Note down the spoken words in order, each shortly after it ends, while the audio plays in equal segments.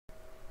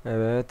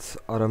Evet,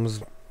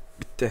 aramız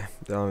bitti.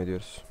 Devam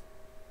ediyoruz.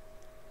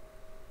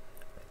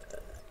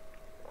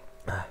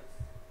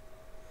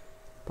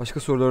 Başka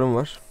sorularım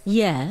var.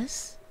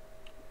 Yes?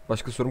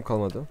 Başka sorum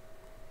kalmadı.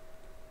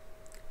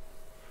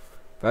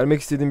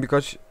 Vermek istediğim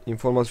birkaç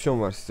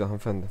informasyon var size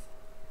hanımefendi.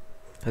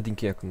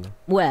 Hadi yakında.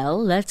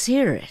 Well, let's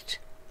hear it.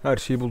 Her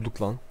şeyi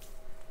bulduk lan.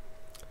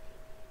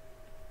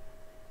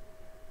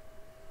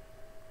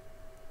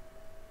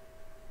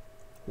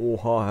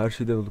 Oha, her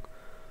şeyi de bulduk.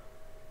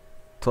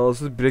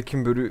 Talsız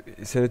Breaking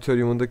Bölü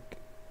sanatoryumunda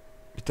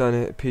bir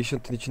tane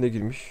patient'ın içine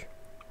girmiş.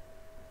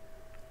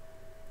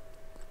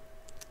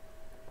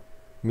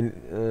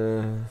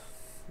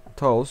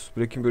 Taos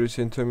Breaking Bölü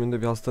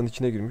sanatoryumunda bir hastanın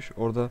içine girmiş.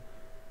 Orada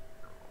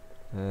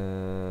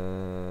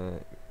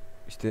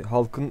işte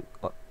halkın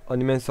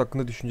animens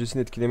hakkında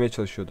düşüncesini etkilemeye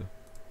çalışıyordu.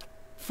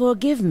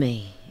 Forgive me,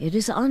 it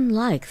is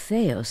unlike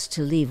Theos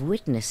to leave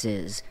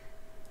witnesses.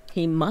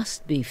 He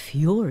must be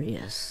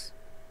furious.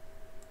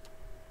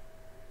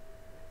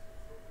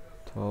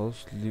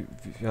 Taos,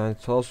 yani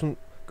Taos'un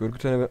görgü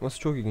tanıma yapması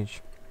çok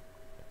ilginç.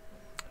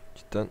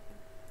 Cidden.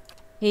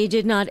 He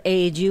did not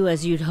aid you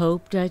as you'd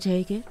hoped, I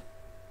take it?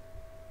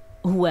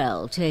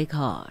 Well, take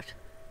heart.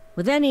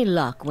 With any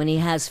luck, when he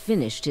has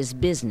finished his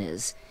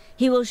business,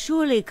 he will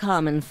surely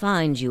come and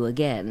find you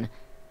again,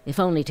 if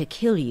only to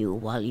kill you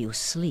while you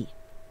sleep.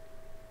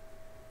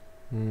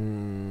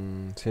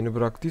 Seni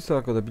bıraktıysa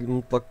arkada bir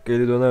mutlak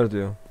geri döner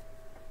diyor.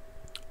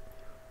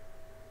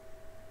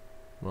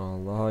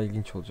 Vallahi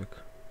ilginç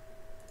olacak.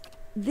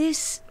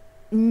 This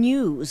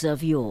news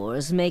of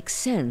yours makes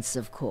sense,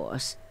 of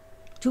course.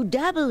 To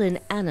dabble in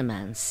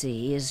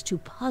animancy is to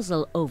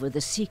puzzle over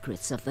the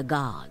secrets of the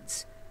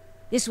gods.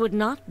 This would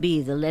not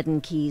be the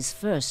Leaden Key's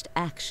first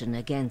action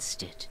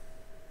against it.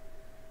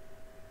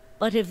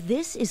 But if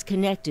this is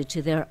connected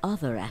to their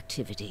other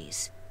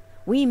activities,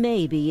 we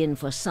may be in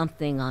for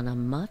something on a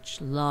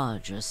much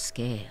larger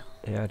scale.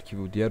 Eğer ki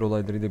bu diğer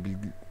olaylarıyla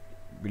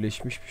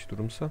birleşmiş bir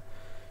durumsa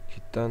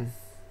cidden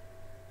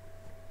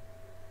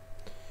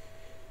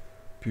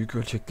büyük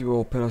ölçekli bir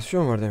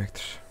operasyon var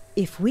demektir.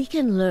 If we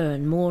can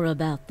learn more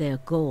about their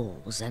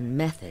goals and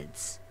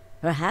methods,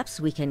 perhaps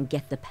we can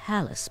get the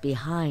palace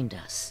behind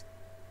us.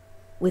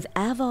 With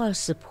Avar's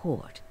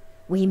support,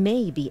 we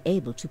may be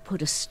able to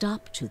put a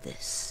stop to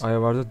this.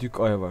 Ayavar'da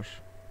Duke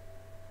Ayavar.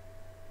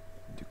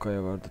 Duke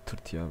Ayavar'da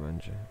tırt ya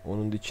bence.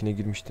 Onun da içine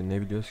girmişti,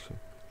 ne biliyoruz ki.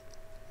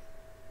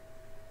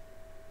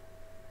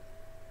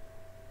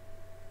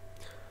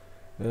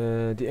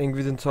 The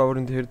Engwidden Tower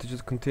in the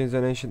Heritages contains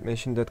an ancient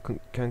machine that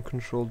can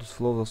control the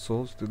flow of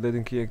souls. The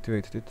Leaden Key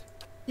activated it.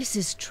 This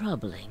is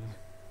troubling.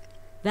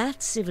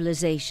 That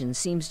civilization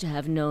seems to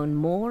have known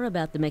more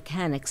about the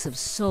mechanics of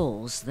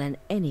souls than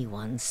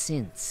anyone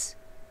since.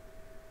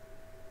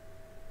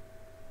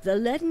 The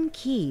Leaden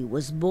Key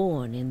was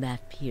born in that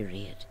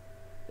period.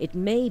 It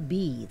may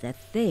be that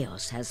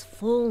Theos has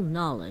full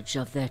knowledge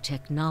of their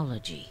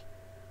technology.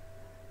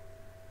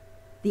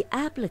 The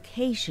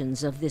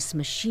applications of this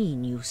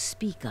machine you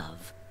speak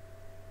of,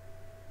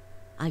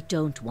 I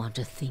don't want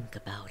to think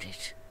about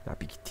it. Ya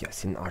bir git ya,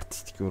 senin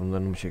artistik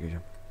yorumlarını mı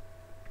çekeceğim?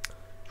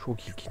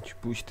 Çok ilginç.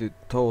 Bu işte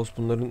Taos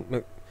bunların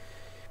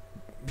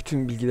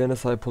bütün bilgilerine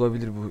sahip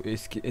olabilir, bu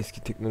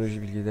eski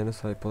teknoloji bilgilerine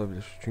sahip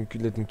olabilir.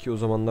 Çünkü Leaden Key o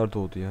zamanlar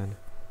doğdu yani.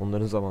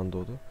 Onların zamanı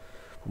doğdu.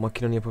 Bu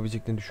makinenin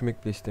yapabileceklerini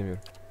düşünmek bile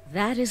istemiyorum.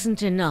 That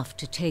isn't enough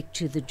to take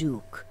to the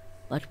Duke,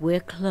 but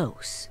we're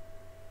close.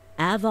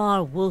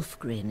 Avar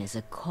Wolfgren is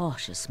a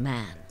cautious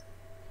man.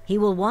 He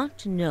will want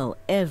to know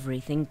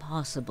everything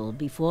possible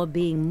before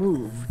being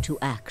moved to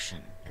action.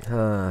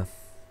 Ha.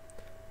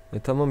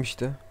 Tamam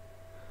işte.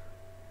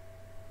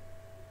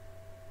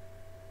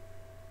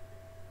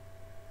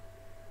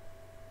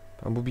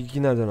 Ben bu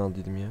bilgiyi nereden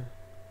aldıydım ya?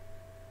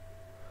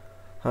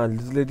 Ha,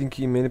 Leaden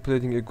Key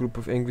manipulating a group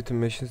of Engwidden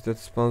machines that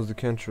spans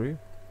the country.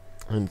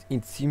 And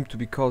it seemed to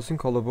be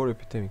causing cholera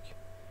epidemic.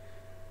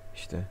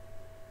 İşte.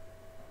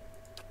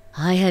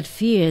 I had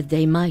feared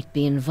they might be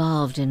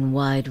involved in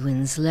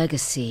Widewind's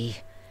legacy.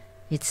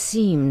 It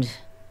seemed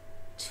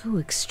too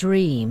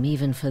extreme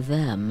even for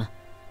them.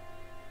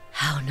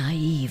 How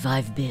naive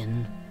I've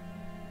been.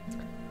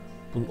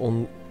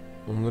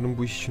 Onların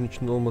bu işin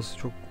içinde olması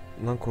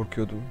çoktan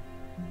korkuyordum.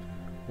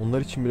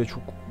 Onlar için bile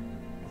çok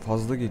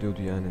fazla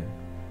geliyordu yani.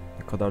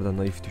 Ne kadar da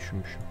naif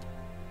düşünmüşüm.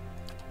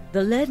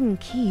 The Leaden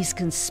Key's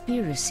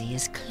conspiracy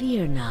is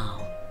clear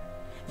now.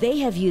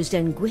 They have used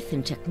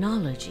Engwithan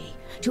technology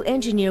to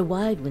engineer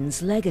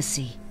Widewind's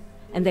legacy,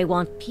 and they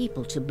want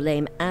people to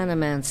blame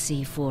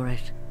animancy for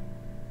it.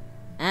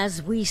 As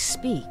we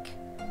speak,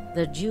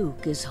 the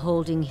Duke is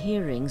holding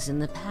hearings in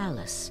the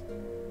palace.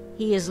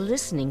 He is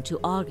listening to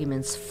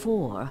arguments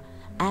for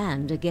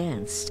and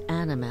against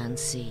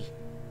animancy.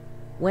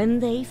 When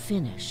they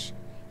finish,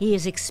 he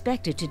is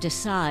expected to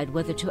decide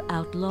whether to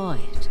outlaw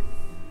it.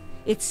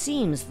 It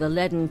seems the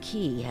Leaden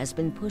Key has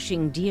been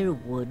pushing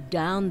Deerwood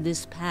down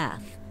this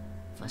path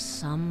for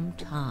some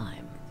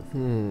time.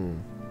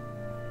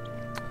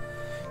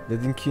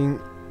 Leaden Key'in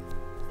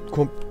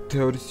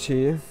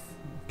teorisi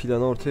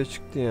planı ortaya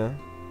çıktı ya.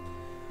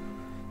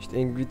 İşte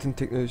Engwit'in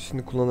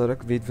teknolojisini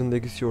kullanarak Webb'in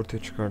Legacy'yi ortaya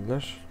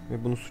çıkardılar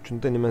ve bunun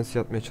suçunu da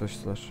Animance'e atmaya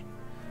çalıştılar.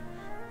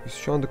 Biz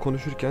şu anda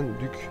konuşurken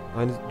Dük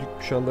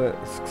şu anda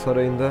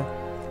sarayında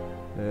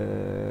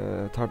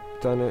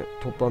bir tane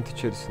toplantı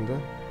içerisinde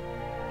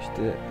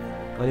işte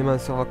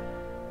Animance'e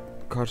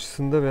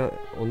karşısında ve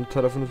onun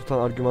tarafını tutan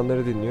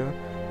argümanları dinliyor.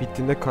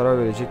 Bittiğinde karar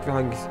verecek ve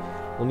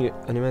onu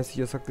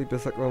Animance'i yasaklayıp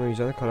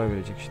yasaklamayacağına karar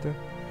verecek işte.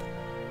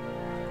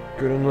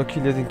 Görünen o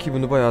ki Ledinki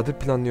bunu bayağıdır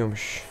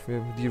planlıyormuş ve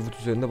Deerwood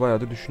üzerinde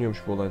bayağıdır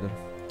düşünüyormuş bu olayları.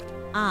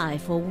 I,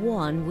 for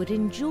one, would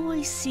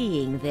enjoy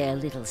seeing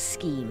their little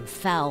scheme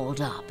fouled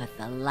up at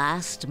the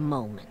last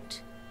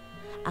moment.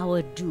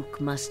 Our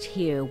Duke must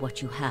hear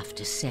what you have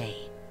to say.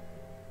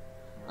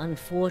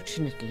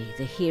 Unfortunately,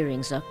 the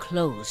hearings are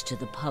closed to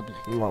the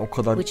public, Ulan o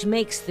kadar... which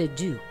makes the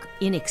Duke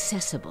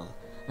inaccessible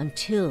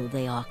until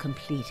they are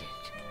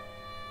completed.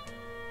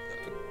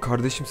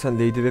 Kardeşim sen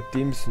Lady Webb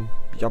değil misin?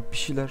 Yap bir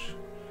şeyler.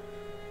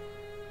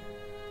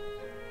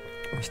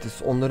 İşte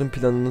onların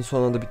planının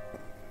son anda bir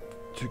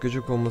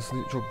tükecek olması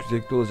çok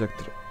zevkli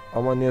olacaktır.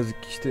 Ama ne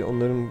yazık ki işte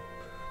onların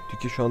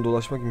Türkiye şu anda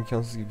ulaşmak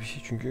imkansız gibi bir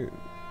şey çünkü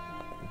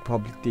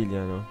public değil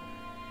yani o.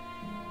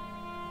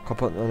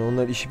 Yani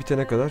onlar işi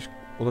bitene kadar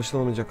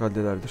ulaşılamayacak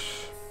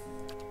haldelerdir.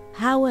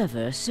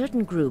 However,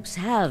 certain groups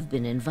have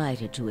been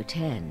invited to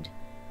attend.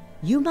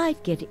 You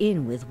might get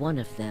in with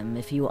one of them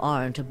if you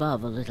aren't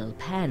above a little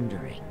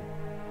pandering.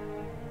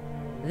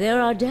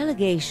 There are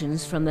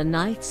delegations from the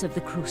Knights of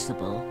the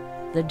Crucible,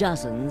 the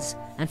Dozens,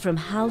 and from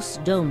House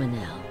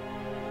Dominel.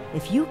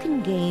 If you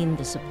can gain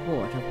the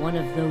support of one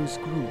of those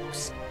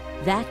groups,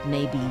 that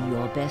may be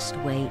your best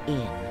way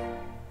in.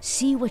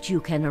 See what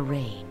you can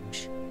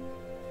arrange.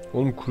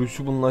 Oğlum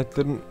Crucible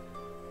Knight'ların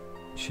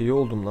şeyi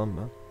oldum lan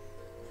ben.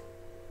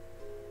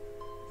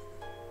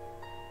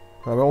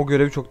 Ha ben o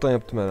görevi çoktan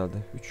yaptım herhalde.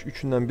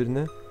 Üçünden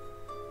birine.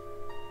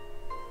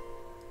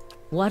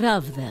 What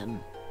of them?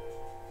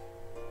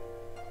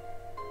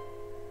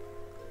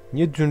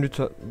 Niye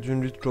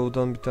Dünrit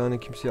Row'dan bir tane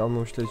kimseyi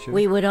almamışlar içeri?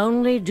 We would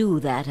only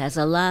do that as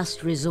a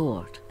last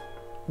resort.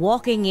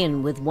 Walking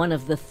in with one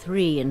of the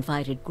 3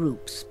 invited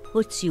groups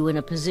puts you in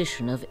a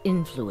position of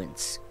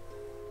influence.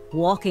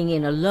 Walking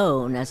in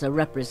alone as a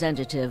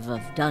representative of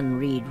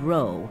Dunreed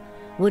Row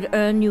would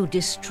earn you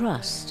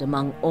distrust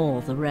among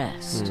all the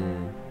rest.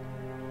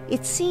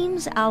 It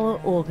seems our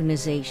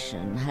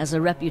organization has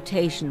a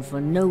reputation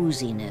for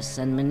nosiness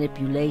and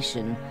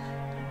manipulation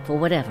for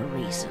whatever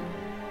reason.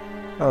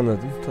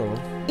 Anladım, tamam.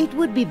 It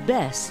would be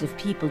best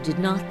if people did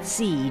not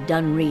see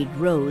Dunreed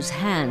Row's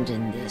hand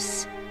in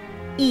this.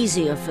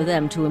 Easier for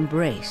them to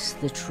embrace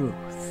the truth.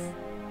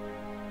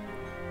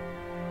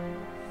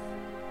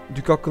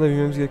 Dük hakkında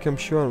bilmemiz gereken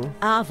bir şey var mı?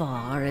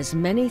 Avar is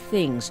many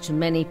things to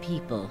many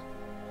people,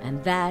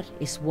 and that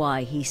is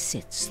why he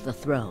sits the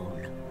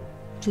throne.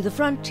 To the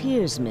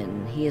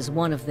frontiersmen, he is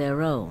one of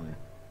their own.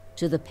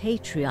 To the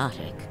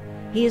patriotic,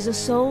 he is a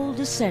sole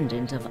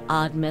descendant of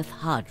Admeth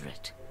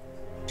Hadrit.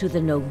 To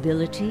the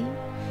nobility,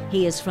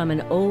 he is from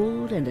an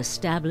old and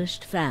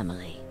established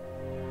family.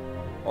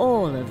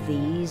 All of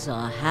these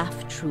are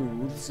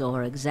half-truths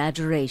or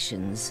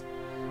exaggerations,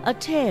 a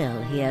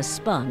tale he has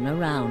spun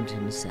around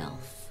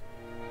himself.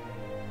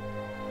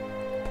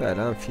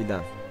 Falan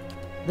filan.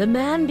 The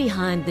man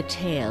behind the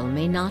tale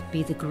may not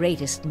be the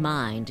greatest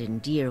mind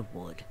in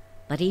Deerwood,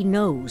 but he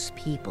knows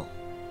people.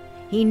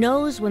 He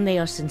knows when they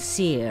are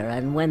sincere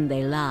and when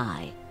they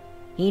lie.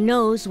 He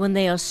knows when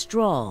they are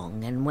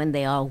strong and when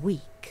they are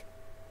weak.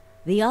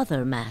 The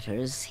other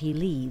matters he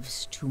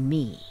leaves to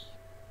me.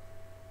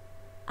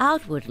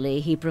 Outwardly,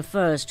 he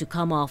prefers to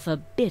come off a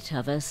bit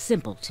of a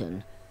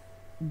simpleton.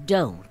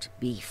 Don't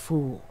be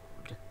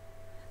fooled.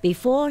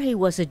 Before he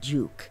was a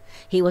duke,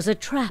 he was a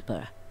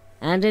trapper,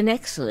 and an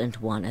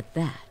excellent one at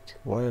that.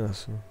 Vay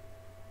anasını.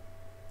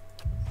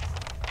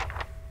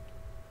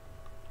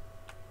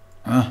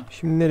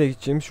 Şimdi nereye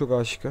gideceğimiz çok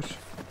aşikar.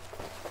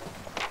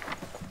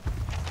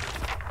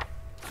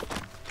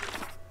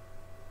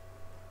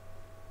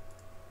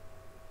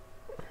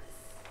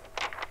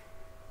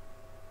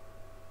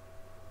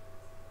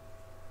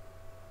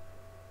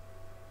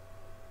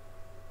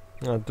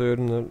 Ya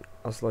Döğürünler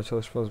asla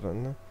çalışmaz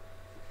bende.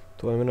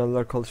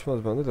 Doymenaller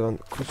çalışmaz bende de ben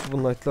Crucible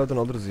Knight'lardan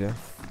alırız ya.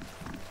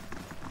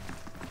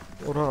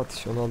 O rahat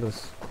iş, onu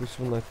alırız.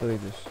 Crucible Knight'lara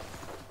gidiyoruz.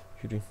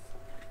 Yürüyün.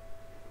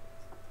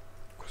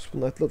 Crucible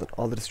Knight'lardan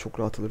alırız, çok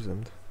rahat alırız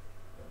hem de.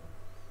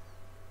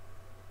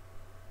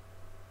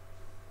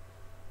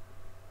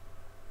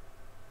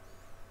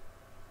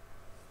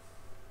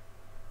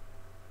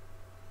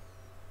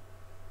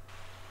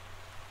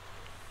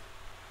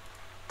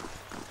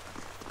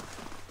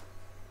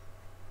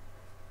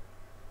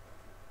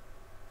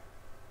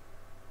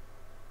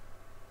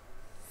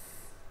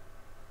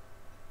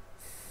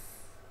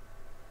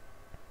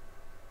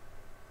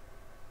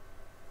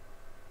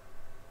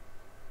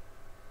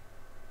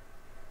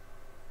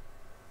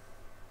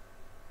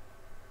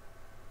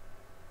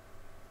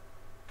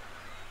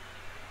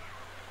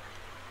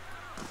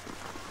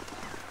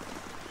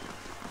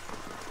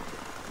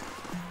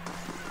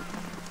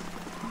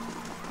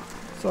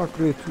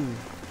 Sakretu.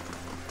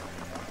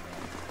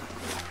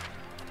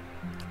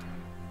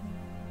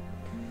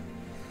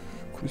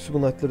 Crucible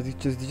Knight'lara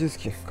gideceğiz, diyeceğiz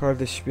ki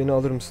kardeş beni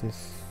alır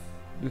mısınız?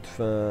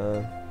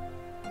 Lütfen.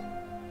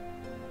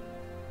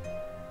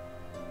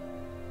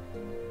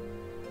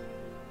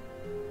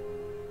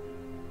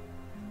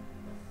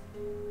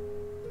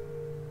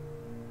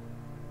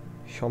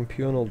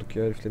 Şampiyon olduk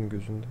ya heriflerin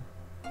gözünde.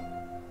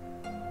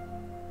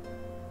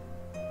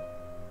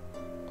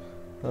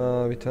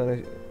 Ha bir tane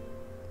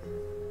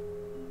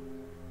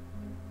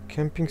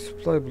camping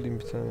supply bulayım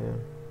bir tane ya.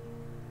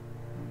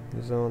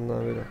 Ne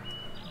zamandan beri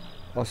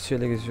Asya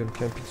ile geziyorum,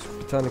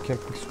 bir tane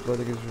camping supply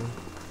ile geziyorum.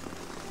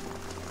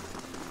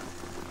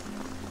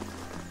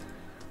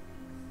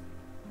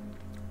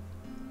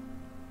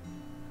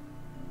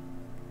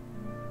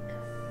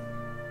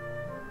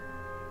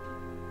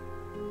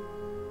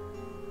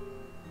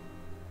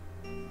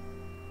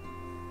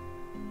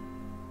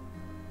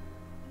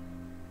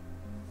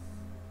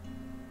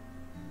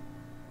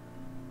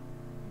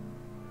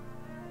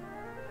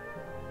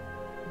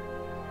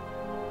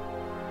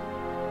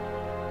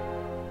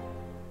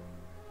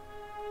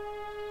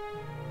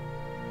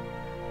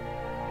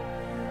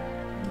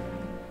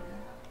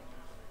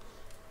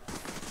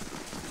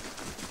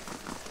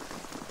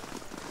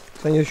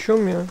 Sen yaşıyor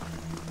musun ya?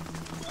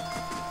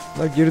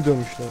 Bunlar geri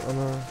dönmüşler.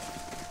 Ana.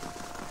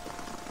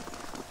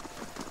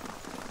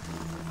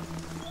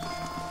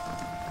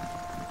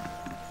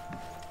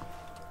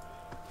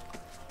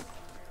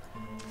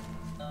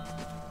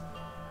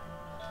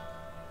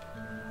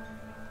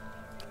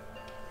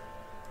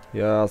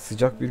 Ya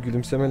sıcak bir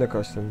gülümsemeyle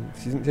karşıladın.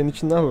 Senin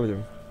için ne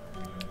yapabilirim?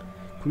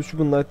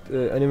 Crucible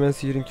Knight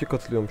Animensi 22'ye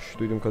katılıyormuş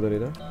duyduğum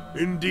kadarıyla.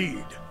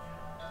 Indeed.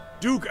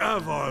 Duke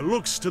Avar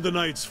looks to the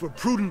knights for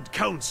prudent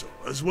counsel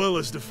as well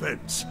as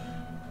defense.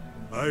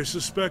 I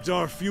suspect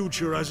our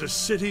future as a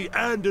city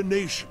and a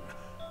nation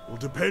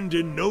will depend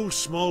in no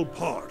small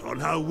part on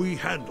how we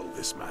handle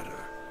this matter.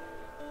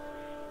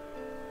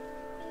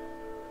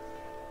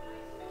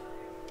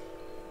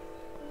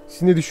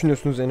 Siz ne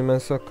düşünüyorsunuz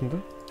Animensi hakkında?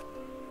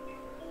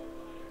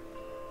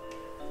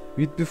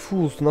 We'd be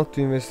fools not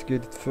to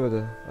investigate it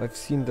further. I've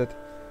seen that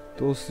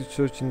those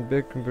research in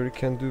Berkenbury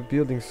can do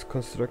buildings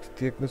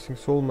construct, diagnosing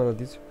soul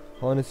melodies,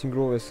 harnessing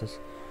raw essence.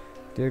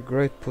 They have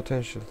great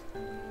potential.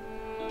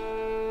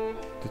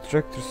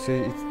 Detractors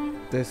say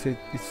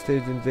it's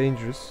staged and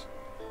dangerous.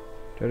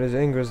 There is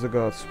anger as the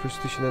gods,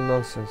 superstition and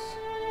nonsense.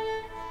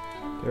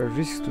 There are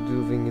risks to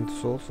delving into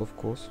souls, of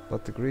course,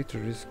 but the greater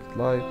risk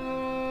lies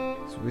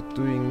with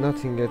doing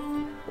nothing at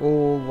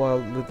all while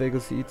the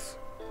legacy eats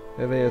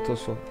away at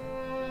us.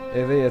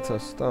 Away at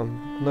us. Tamam.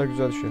 Bunlar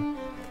güzel düşüyor.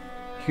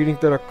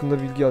 Healing'ler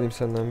hakkında bilgi alayım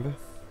senden bir.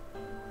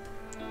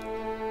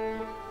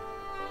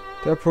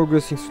 They are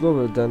progressing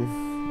slower than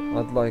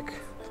I'd like.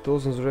 The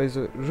dozens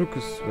raise a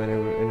ruckus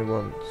whenever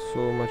anyone so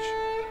much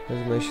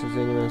as mentions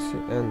Animensi,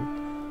 and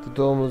the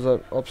domos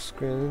are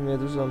obscuring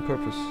matters on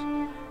purpose.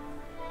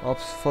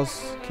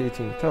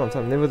 Obfuscating.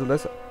 Tamam.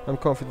 Nevertheless, I'm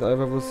confident I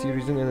will see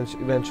reason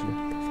eventually.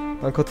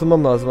 Ben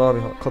katılmam lazım abi.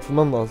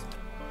 Katılmam lazım.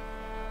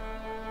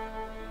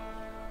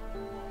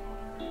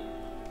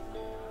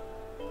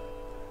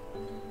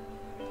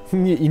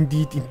 Niye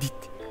indeed.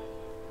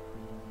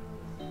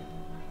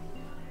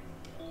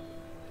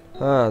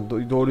 Ha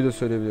doğruyu da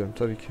söyleyebiliyorum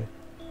tabii ki.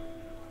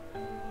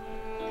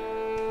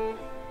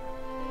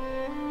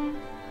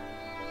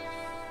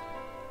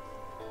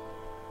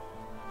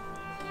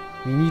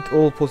 We need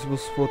all possible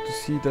support to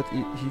see that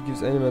he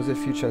gives animals a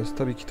fair chance.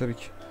 Tabii ki.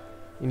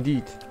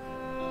 Indeed.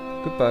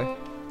 Goodbye.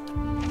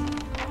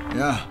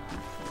 Yeah.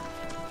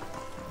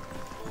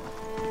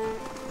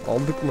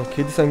 Aldık mı?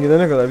 Kedi sen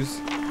gelene kadar biz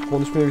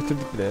konuşmayı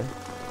bitirdik bile ya.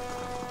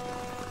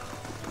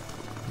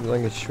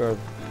 Buradan geçiş vardı.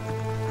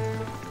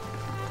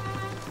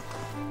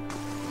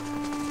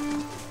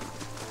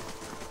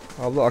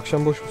 Abla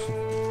akşam boş musun?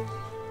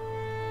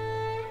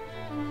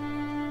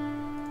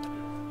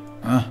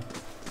 Huh?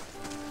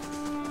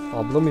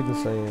 Abla mıydın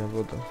sen ya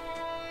burada?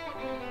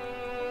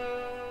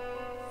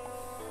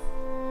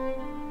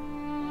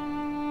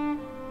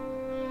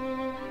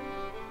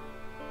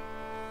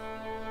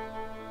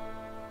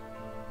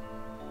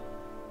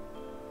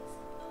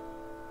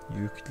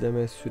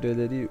 Yükleme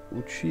süreleri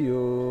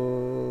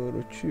uçuyor.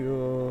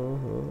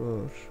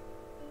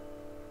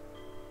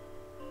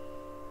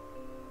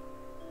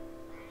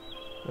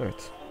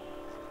 Evet.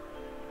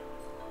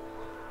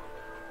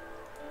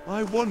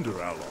 I wonder,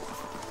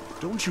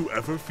 Alof, don't you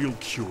ever feel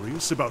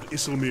curious about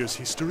Isilmir's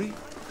history?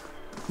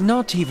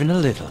 Not even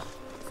a little.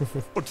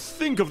 But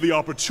think of the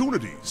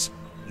opportunities.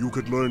 You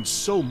could learn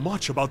so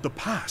much about the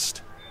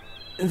past.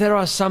 There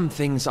are some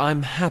things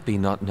I'm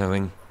happy not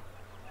knowing.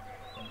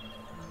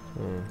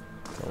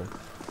 Tamam.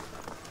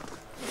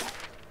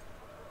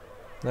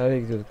 Nereye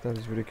gidiyorduk lan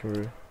biz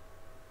buraya?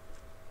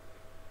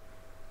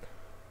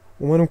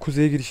 Umarım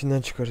kuzey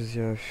girişinden çıkarız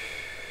ya. Üf.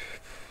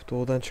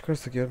 Doğudan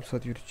çıkarsak yarım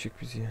saat yürütecek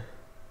bizi ya.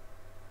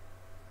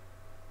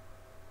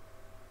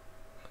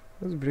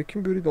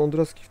 Breaking ile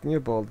Honduras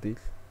niye bağlı değil?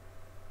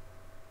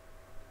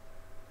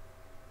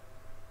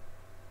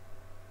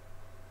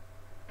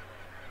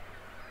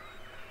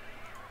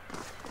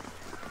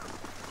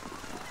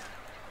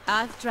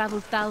 I've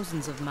traveled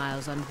thousands of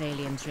miles on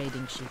Valian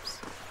trading ships,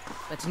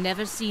 but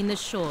never seen the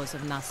shores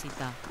of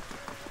Nasita.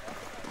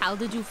 How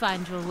did you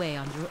find your way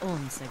on your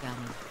own,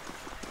 Sagani?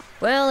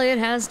 Well, it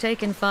has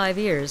taken 5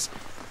 years,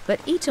 but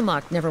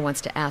Itamak never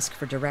wants to ask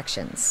for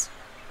directions.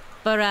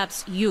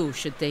 Perhaps you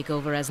should take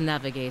over as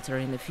navigator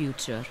in the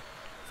future.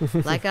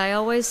 Like I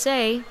always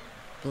say,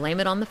 blame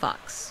it on the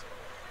fox.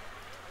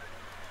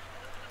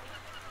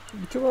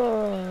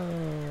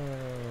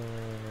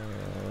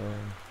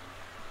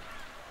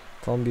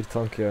 Tam bir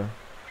tank ya.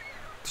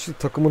 İşte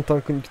takımın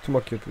tankını 2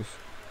 tumak yapıyorsun.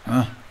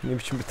 Huh? Ne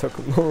biçim bir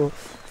takım o?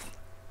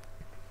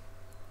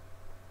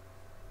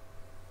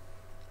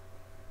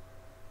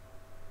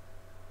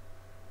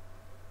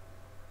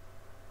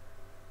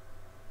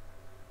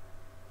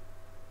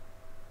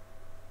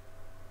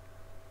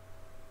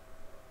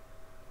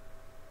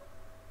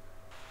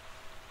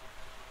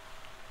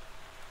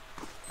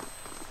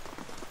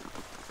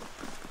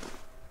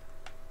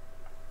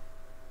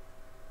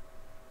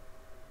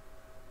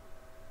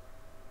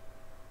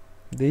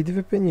 Lady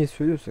Webb'e niye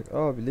söylüyorsak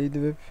abi, Lady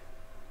Webb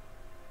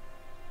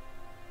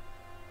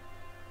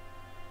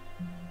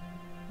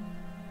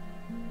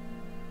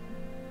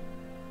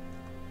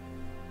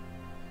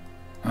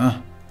Huh?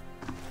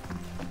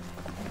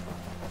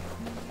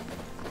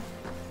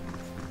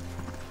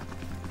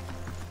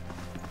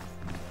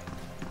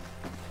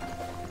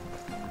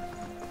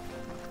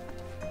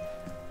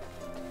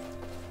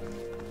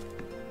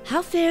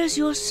 How fares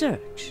your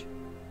search?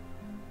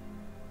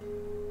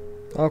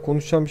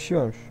 konuşacağım bir şey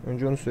varmış.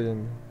 Önce onu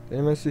söyleyeyim.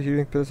 Benim ben size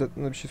Hearing Palace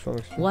hakkında bir şey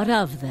sormak istiyorum.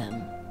 What of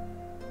them?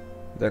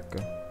 Bir dakika.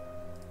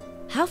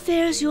 How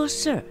fares your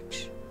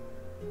search?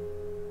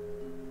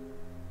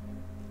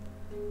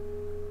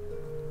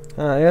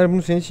 Eğer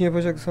bunu senin için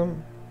yapacaksam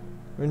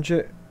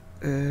önce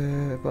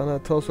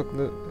bana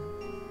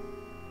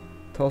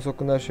Taos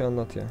hakkında her şeyi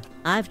anlat ya.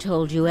 I've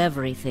told you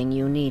everything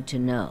you need to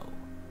know.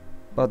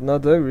 But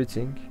not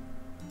everything.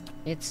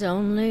 It's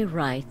only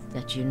right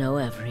that you know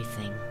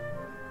everything.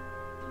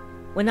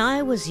 When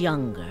I was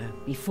younger,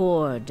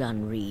 before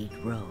Dunreed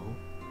Row,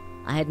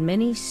 I had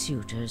many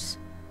suitors.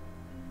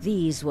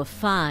 These were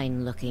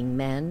fine-looking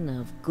men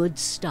of good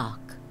stock,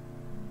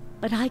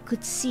 but I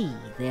could see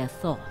their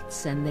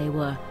thoughts, and they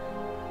were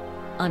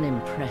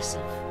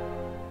unimpressive.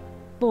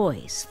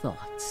 Boys'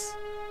 thoughts.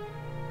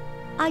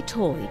 I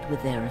toyed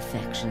with their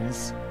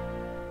affections.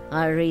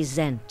 I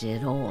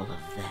resented all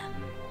of them.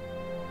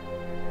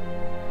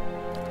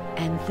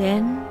 And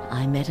then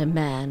I met a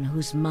man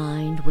whose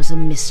mind was a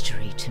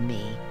mystery to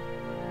me.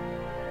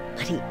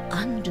 But he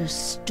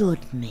understood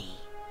me.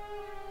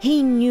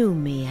 He knew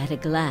me at a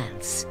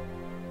glance,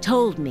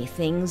 told me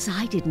things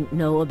I didn't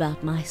know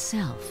about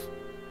myself.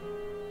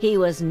 He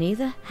was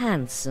neither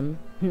handsome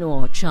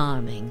nor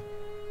charming,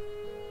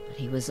 but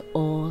he was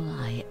all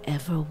I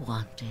ever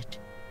wanted.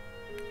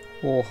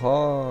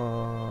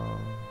 Oha.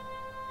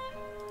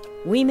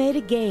 We made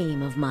a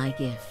game of my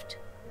gift.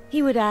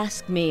 He would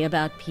ask me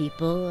about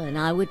people, and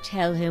I would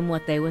tell him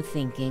what they were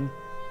thinking.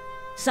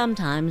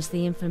 Sometimes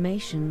the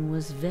information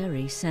was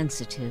very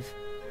sensitive.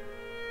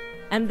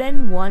 And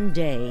then one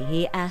day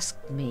he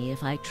asked me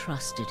if I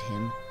trusted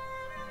him.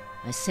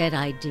 I said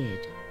I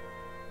did.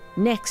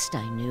 Next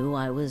I knew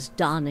I was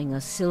donning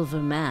a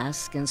silver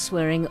mask and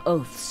swearing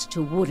oaths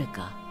to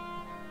Woodaka.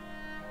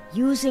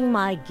 Using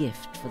my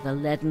gift for the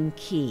leaden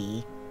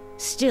key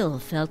still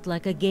felt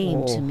like a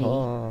game to me,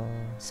 Oha.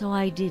 so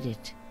I did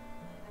it.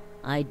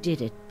 I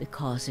did it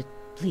because it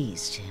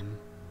pleased him.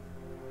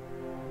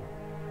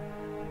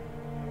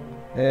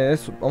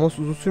 Ama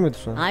uzun sürmedi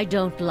sonra. I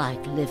don't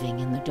like living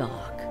in the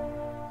dark.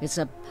 It's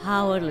a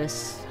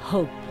powerless,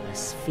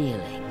 hopeless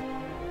feeling.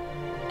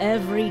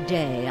 Every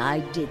day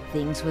I did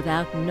things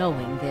without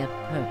knowing their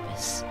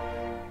purpose.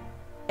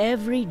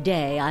 Every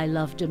day I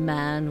loved a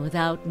man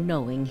without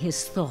knowing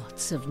his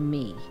thoughts of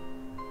me.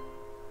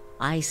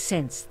 I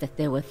sensed that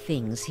there were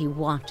things he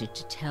wanted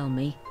to tell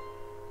me.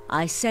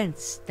 I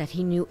sensed that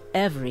he knew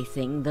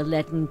everything the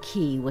leaden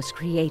key was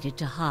created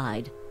to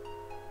hide.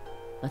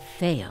 But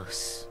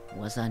Theos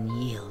was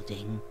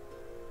unyielding.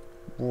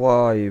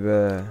 Vay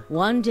be.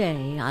 One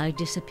day I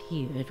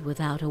disappeared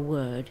without a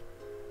word.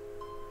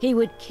 He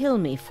would kill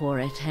me for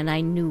it, and I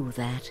knew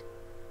that.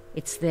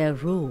 It's their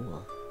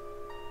rule.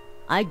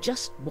 I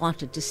just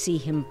wanted to see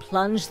him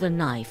plunge the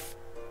knife,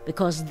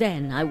 because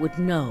then I would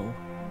know.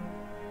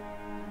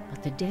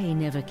 But the day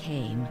never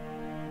came.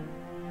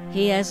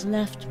 He has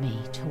left me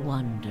to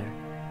wonder.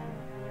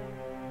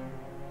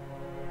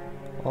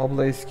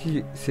 Abla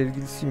eski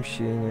sevgilisiymiş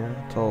şeyin ya.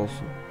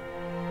 Taos'un.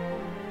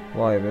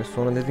 Vay be.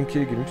 Sonra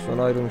Ledinki'ye girmiş,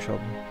 sonra ayrılmış abla.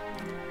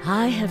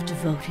 I have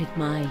devoted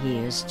my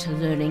years to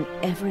learning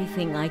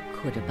everything I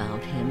could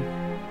about him,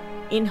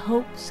 in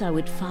hopes I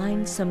would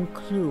find some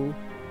clue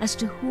as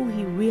to who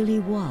he really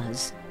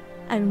was,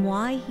 and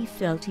why he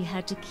felt he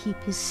had to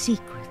keep his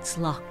secrets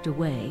locked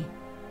away.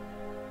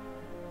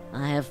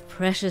 I have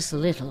precious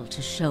little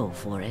to show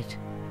for it.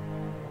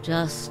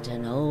 Just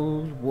an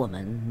old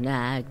woman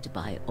nagged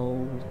by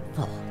old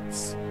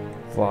thoughts.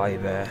 Vay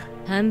be.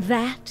 And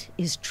that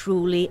is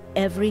truly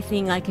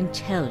everything I can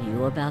tell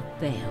you about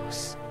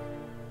Theos.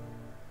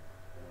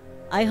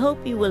 I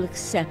hope you will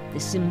accept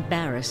this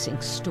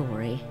embarrassing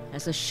story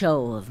as a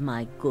show of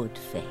my good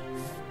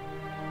faith.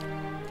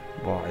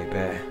 Vay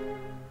be.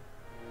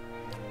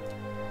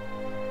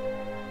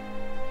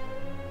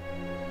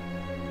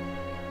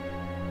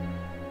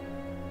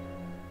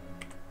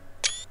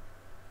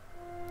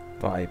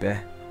 Vay be.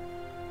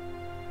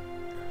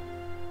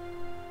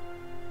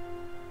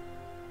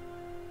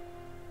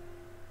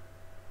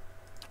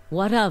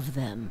 What of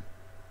them?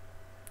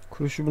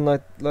 Kuruşu bu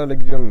knight'larla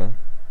gidiyorum ben.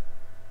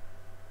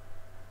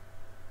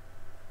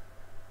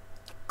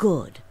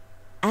 Good.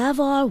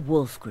 Avar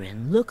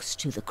Wolfgren looks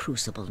to the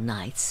Crucible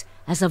Knights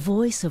as a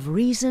voice of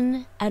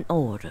reason and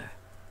order.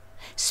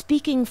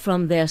 Speaking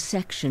from their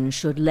section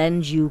should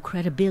lend you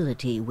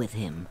credibility with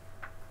him.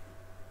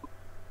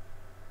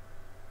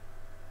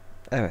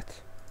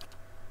 Evet.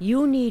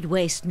 You need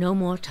waste no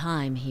more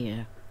time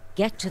here.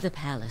 Get to the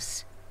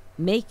palace.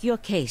 Make your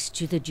case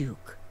to the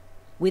Duke.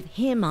 With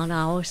him on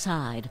our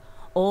side,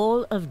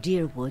 all of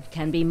Deerwood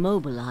can be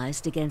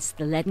mobilized against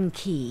the Leaden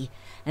Key,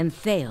 and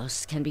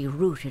Theos can be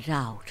rooted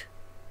out.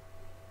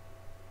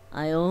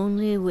 I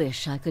only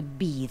wish I could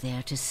be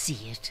there to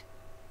see it.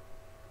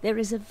 There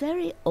is a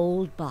very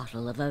old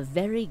bottle of a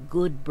very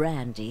good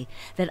brandy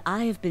that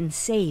I have been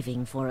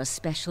saving for a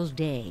special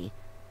day.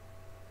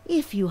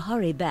 If you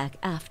hurry back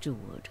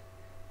afterward,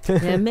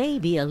 there may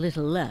be a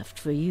little left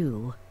for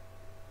you.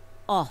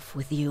 Off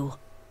with you.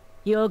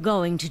 You're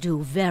going to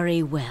do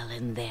very well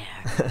in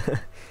there.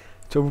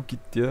 Çabuk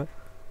git diyor.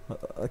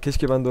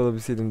 Keşke ben de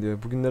olabilseydim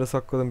diyor. Bugünlere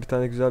sakladığım bir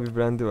tane güzel bir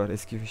brandy var.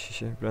 Eski bir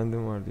şişe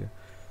brandim var diyor.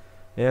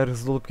 Eğer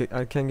hızlı olup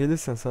erken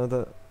gelirsen sana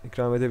da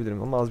ikram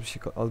edebilirim ama az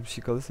bir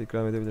şey kalırsa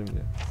ikram edebilirim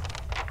diyor.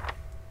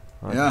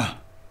 Hadi. Ja,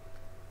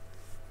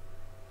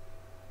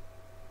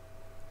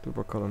 Dur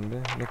bakalım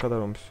bir. Ne kadar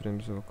olmuş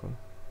süremize bakalım.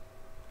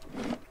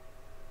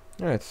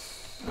 Evet.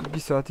 1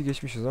 saati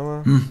geçmişiz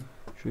ama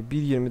şöyle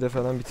 1.20'de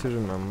falan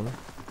bitiririm ben bunu.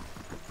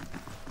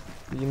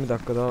 20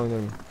 dakika daha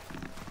oynarım.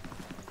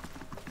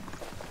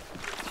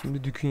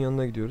 Şimdi Duke'un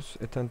yanına gidiyoruz.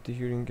 Attend the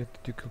hearing at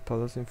the Ducal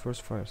Palace in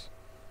first fires.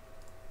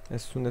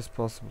 As soon as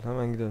possible.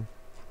 Hemen gidelim.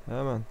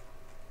 Hemen.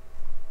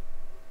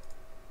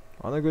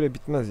 Bana göre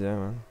bitmez ya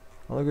hemen.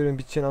 Bana göre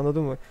biteceğini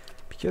anladım mı?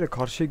 Bir kere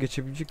karşıya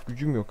geçebilecek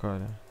gücüm yok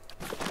hala.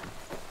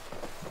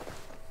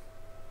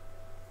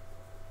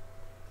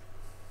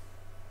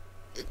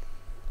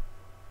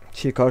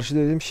 Karşı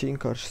dediğim şeyin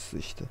karşısı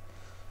işte.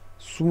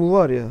 Su mu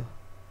var ya?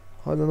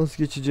 Hala nasıl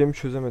geçeceğimi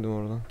çözemedim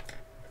oradan.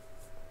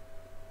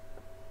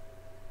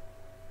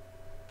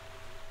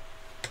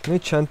 Ne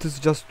chant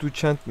is just do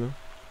chant mi?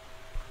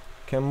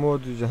 Can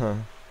more do ha.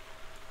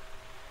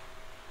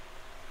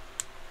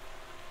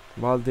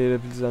 While their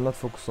abilities are not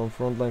focused on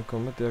frontline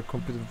combat, they are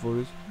competent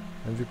warriors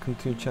and will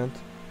continue chant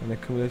and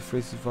accumulate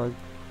phrases while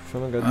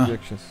performing other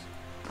actions.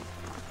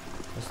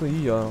 Aslında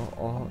iyi ya.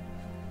 Aha.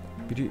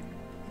 Biri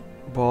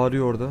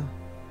bağırıyor orada.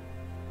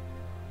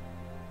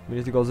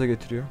 Milleti gaza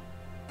getiriyor.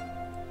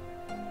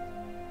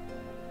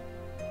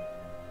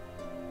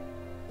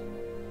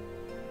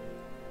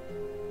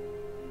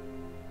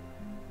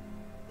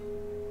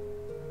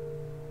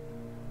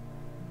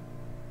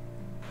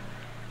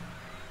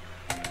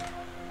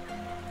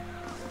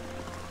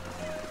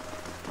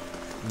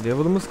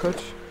 Level'ımız kaç?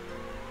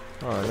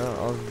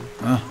 Hala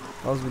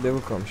az bir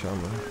level kalmış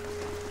ama.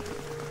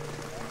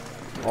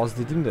 Az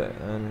dedim de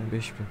yani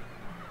 5000.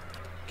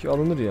 Ki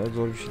alınır ya,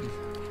 zor bir şey değil.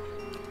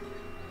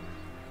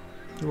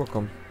 Dur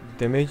bakalım.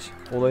 Damage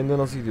olayında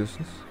nasıl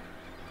gidiyorsunuz?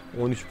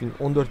 13.000,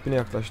 14.000'e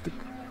yaklaştık.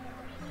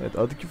 Evet,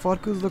 aradaki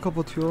farkı hızla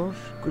kapatıyor.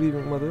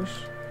 Grieving Mother.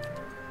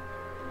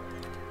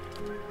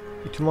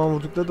 Bir tüman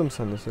vurdukları da mı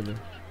sende söyle?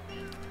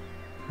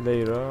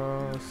 Leyra,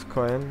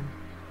 Skyen,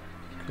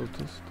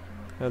 Cultist,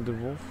 Elder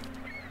Wolf,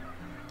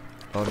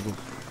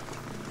 Argus.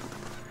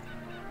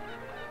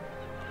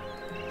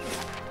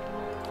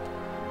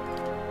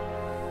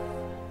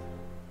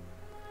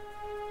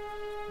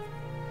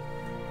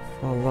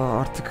 Vallahi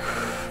artık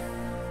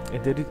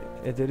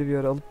Eder'i bir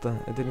ara alıp da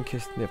Eder'in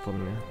kestini yapalım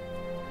ya.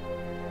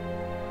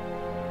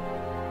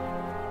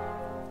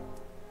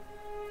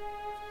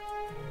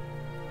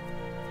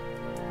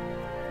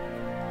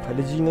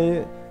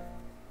 Palacina'yı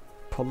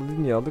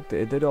Paladin'i aldık da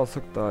Eder'i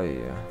alsak daha iyi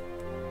ya.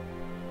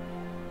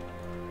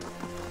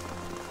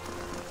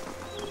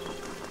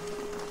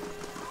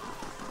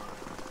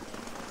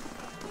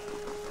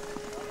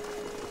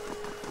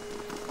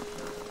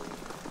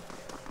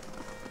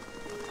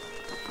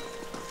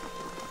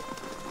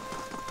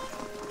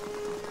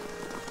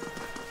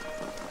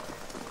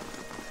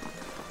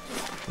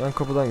 Yan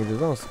kapıdan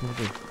gidiyoruz ama sıkıntı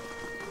değil.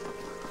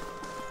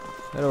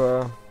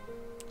 Merhaba.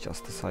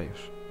 Justice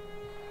hayır.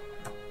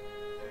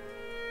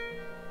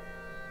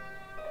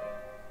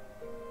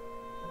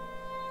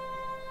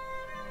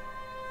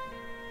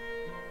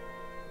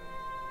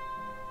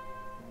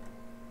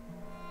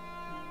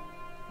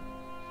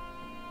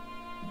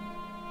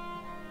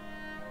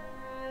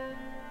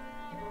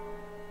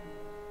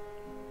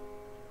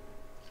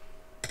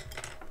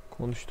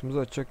 Konuştuğumuzu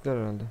açacaklar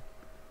herhalde.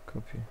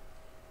 Kapıyı.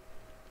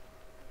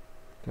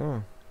 Değil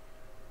mi?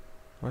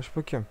 Aç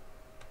bakayım.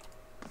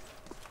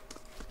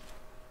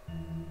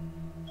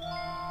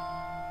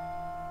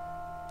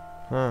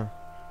 Ha.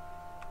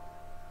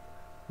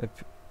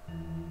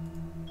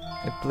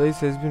 A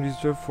place has been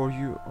reserved for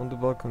you on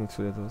the balcony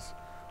to us.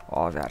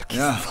 Abi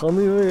herkes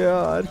tanıyor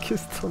ya.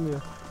 Herkes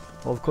tanıyor.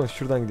 Balkon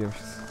şuradan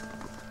gidiyormuşuz.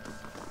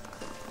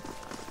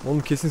 Onun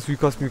kesin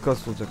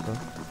suikast olacak lan.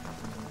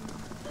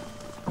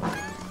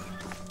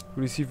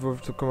 Receive word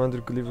to Commander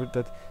Gulliver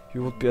that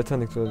you would be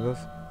attending to us.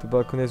 The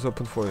balcony is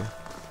open for you.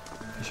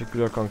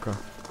 Teşekkürler kanka.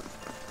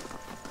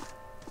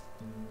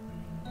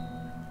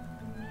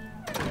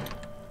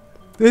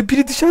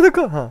 Biri dışarıda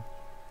kal. Ha.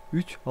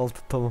 3,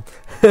 6 tamam.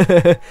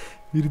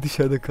 Biri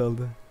dışarıda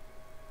kaldı.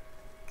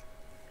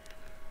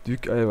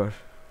 Duke ay var.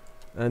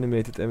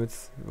 Animated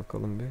emits.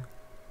 Bakalım bir.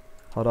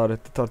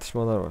 Hararetli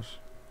tartışmalar var.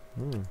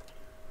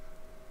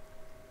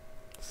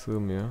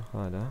 Sığmıyor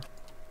hala.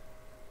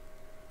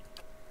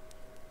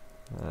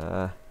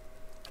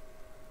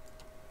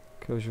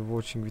 Casual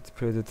watching with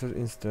predator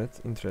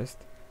interest.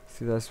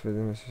 Still as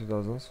within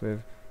 2000s we have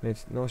made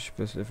no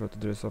shiftless effort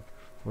to dress up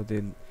for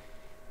the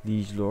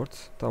liege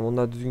lords. Tamam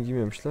onlar düzgün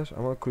giymiyormuşlar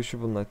ama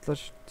crucible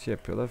knight'lar şey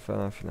yapıyorlar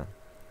falan filan.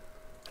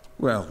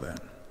 Well then,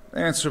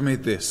 answer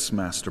me this,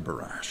 Master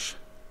Barash.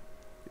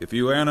 If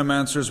you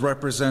Animancers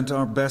represent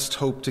our best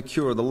hope to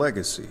cure the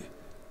legacy,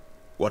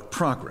 what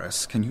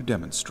progress can you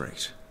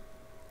demonstrate?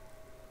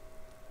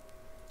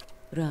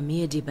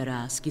 Ramir de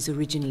Barask is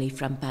originally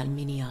from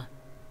Palminia.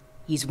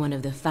 He's one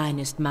of the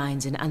finest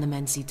minds in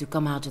Animancy to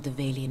come out of the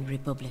Valian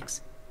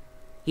Republics.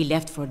 He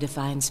left for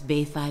Defiance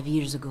Bay 5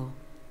 years ago,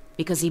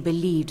 because he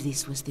believed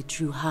this was the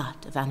true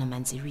heart of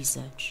Animancy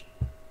research.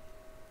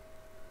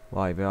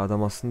 Vay be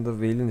adam aslında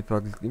Valian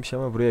ipaklıklıymış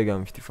ama buraya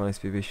gelmişti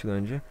Defiance Bay 5 yıl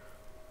önce.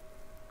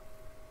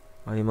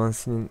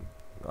 Animancy'nin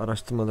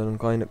araştırmalarının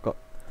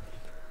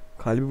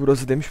kalbi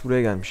burası demiş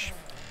buraya gelmiş.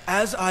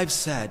 As I've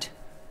said,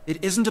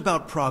 it isn't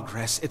about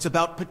progress, it's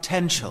about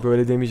potential.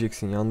 Böyle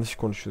demeyeceksin, yanlış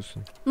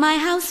konuşuyorsun. My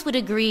house would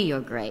agree,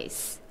 Your Grace.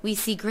 We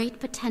see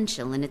great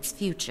potential in its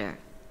future.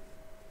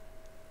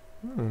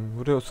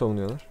 Buraya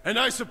savunuyorlar.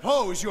 And I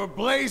suppose your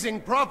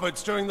blazing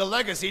profits during the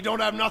legacy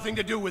don't have nothing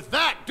to do with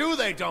that, do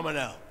they,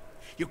 Dominel?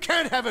 You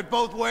can't have it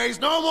both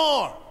ways no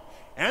more.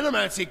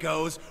 Animancy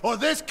goes, or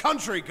this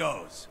country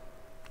goes.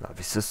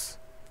 Abi sus.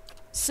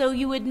 So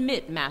you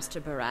admit,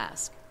 Master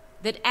Barask,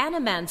 that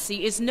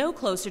Animancy is no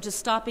closer to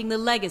stopping the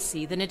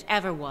legacy than it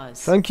ever was.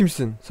 Sen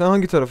kimsin? Sen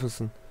hangi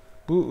tarafısın?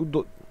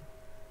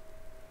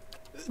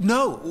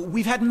 No,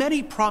 we've had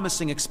many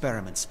promising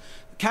experiments.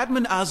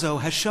 Cadman Azo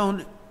has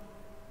shown...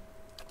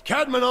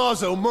 Cadman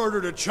Azo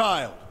murdered a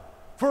child.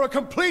 For a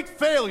complete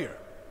failure.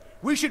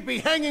 We should be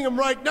hanging him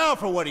right now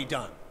for what he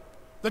done.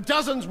 The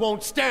dozens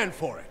won't stand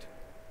for it.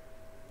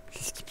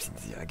 Siz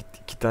kimsiniz ya? Gitti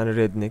 2 tane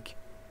redneck.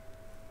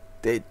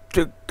 They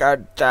took our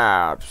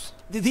jobs.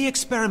 The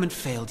experiment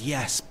failed,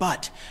 yes,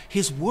 but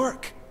his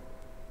work...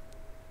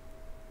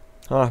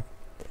 Ha.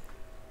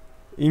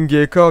 In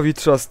GK we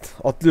trust.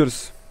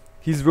 Atlıyoruz.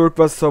 His work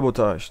was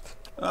sabotaged.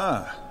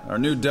 Ah, our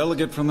new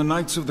delegate from the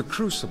Knights of the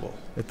Crucible.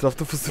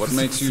 Etrafta fıs fıs. What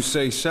makes you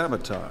say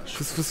sabotage?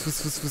 Fıs fıs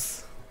fıs fıs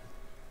fıs.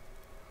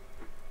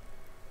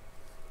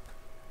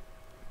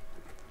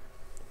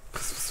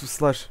 Fıs fıs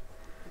fıslar.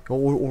 Ya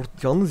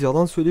yalnız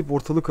yalan söyleyip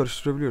ortalığı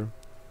karıştırabiliyorum.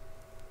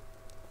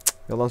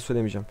 Yalan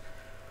söylemeyeceğim.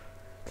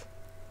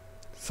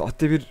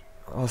 Sahte bir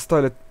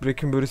hastayla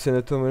Breckenbury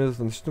senatörüyle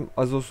tanıştım.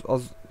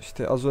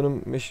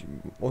 Azo'nun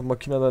o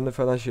makinalarını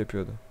falan şey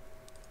yapıyordu.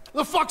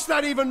 The fuck's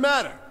that even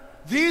matter?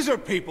 These are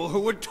people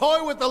who would toy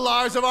with the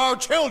lives of our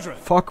children.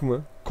 Fuck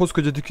mı?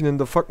 Koskoca dükünün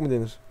de fuck mı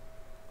denir?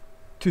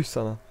 Tüh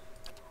sana.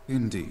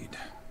 Indeed.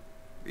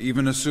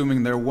 Even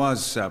assuming there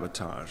was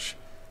sabotage,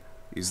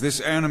 is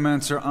this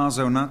Animancer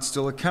Azo not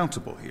still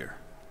accountable here?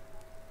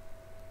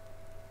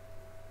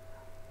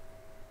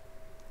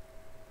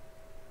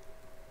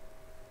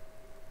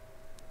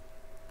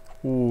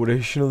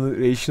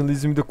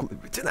 Rationalizm'i de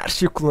bütün her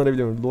şeyi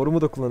kullanabiliyorum.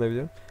 Lore'umu da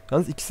kullanabiliyorum.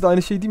 Yalnız ikisi de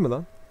aynı şey değil mi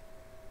lan?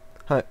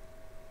 Ha.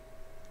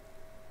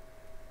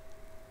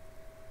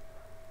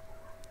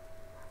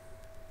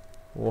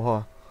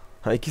 Oha.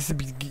 Ha ikisi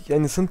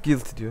innocent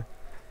guilty diyor.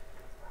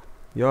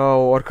 Ya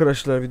o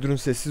arkadaşlar bir durun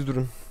sessiz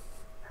durun.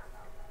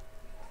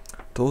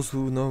 Those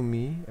who know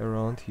me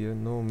around here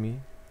know me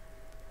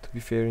to be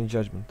fair in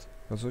judgment.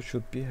 Also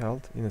should be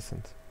held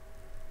innocent.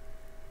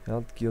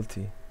 Held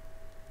guilty.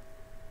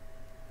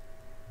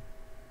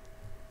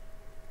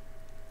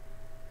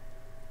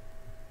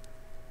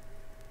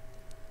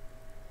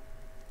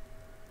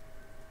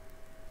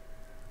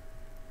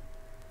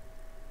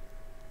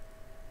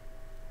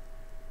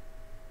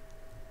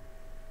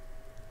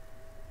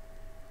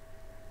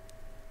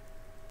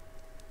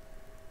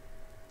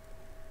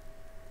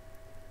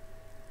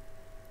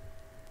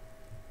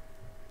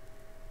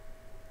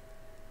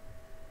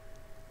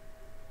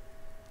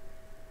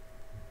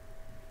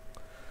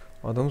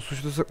 Adamı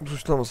suçlasak mı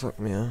suçlamasak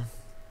mı ya?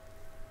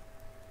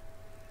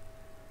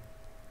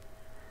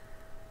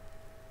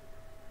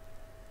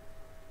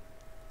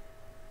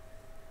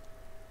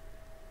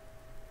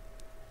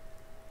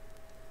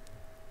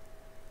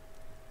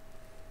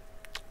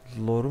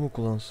 Lore'u mu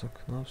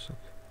kullansak? Ne yapsak?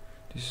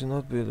 This is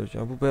not biology.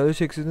 Yani bu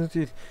biyoloji ekseninde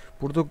değil.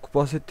 Burada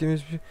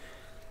bahsettiğimiz bir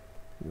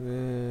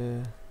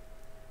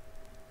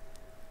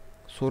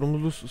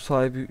sorumluluğu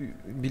sahibi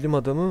bilim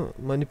adamı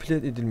manipüle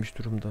edilmiş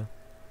durumda.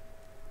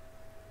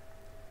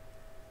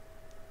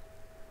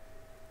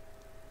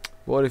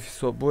 Bu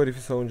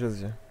herifi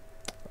savunacağız ya.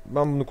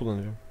 Ben bunu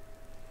kullanacağım.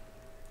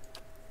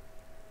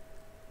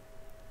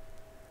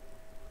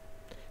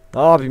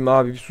 Ne yapayım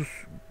abi, bir sus.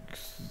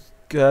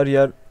 Her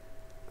yer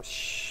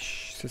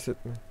ses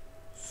etme.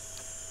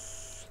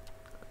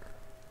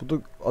 Bu da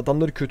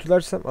adamları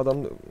kötülersem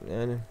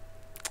yani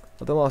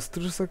adamı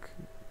astırırsak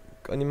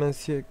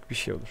animensiye bir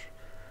şey olur.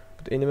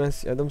 Bu da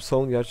animensiye adamı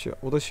savun, gerçi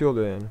o da şey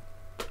oluyor yani.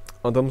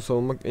 Adamı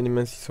savunmak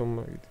animensiyi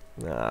savunmak.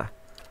 Nah.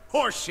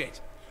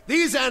 Horseshit.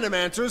 These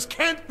animancers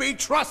can't be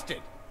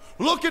trusted.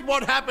 Look at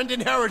what happened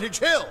in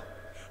Heritage Hill.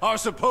 Our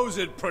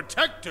supposed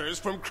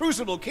protectors from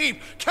Crucible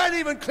Keep can't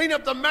even clean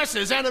up the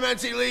messes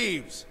Animancy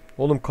leaves.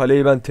 Oğlum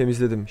kaleyi ben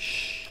temizledim.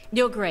 Şşş.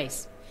 Your Grace,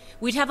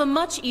 we'd have a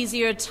much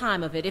easier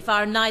time of it if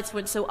our knights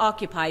weren't so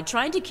occupied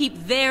trying to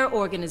keep their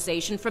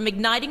organization from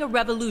igniting a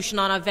revolution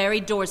on our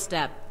very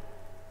doorstep.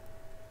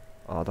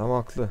 Adam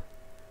haklı.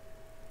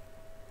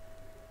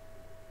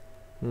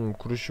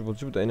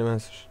 Crucible, bu da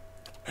Animancer.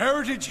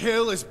 Heritage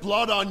Hill is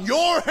blood on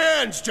your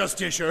hands,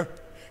 Justiciar.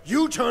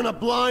 You turn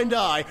a blind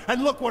eye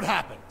and look what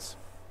happens.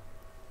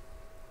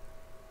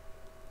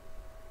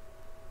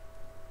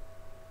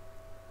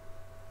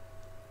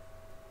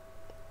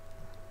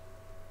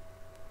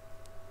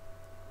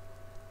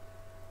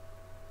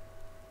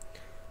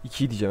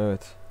 İki diyeceğim,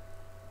 evet.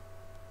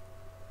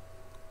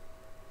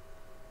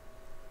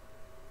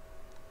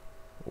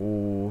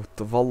 Oo,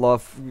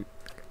 vallahi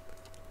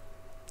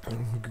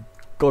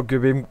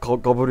göbeğim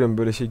kabarıyorum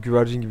böyle şey,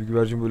 güvercin gibi.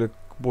 Güvercin böyle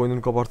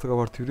boynunu kabarta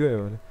yürüyor ya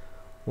böyle.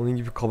 Onun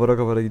gibi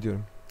kabara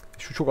gidiyorum.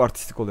 Şu çok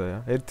artistik oluyor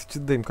ya.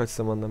 Heritage'dayım kaç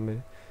zamandan beri.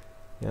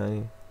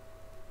 Yani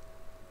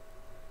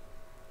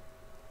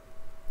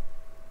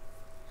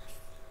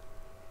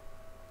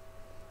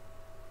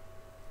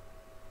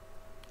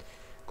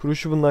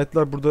Crucible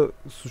Knight'lar burada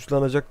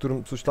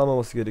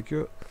suçlanmaması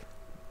gerekiyor.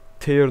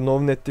 Tear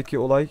Novnet'teki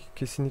olay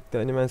kesinlikle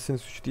Animancy'nin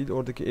suçu değil.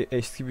 Oradaki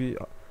eski bir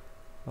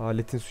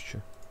aletin suçu.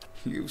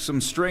 You've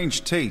some strange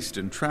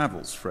taste in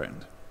travels,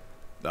 friend.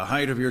 The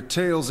height of your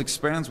tales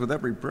expands with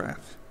every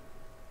breath.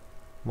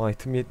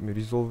 Might'ım yetmiyor,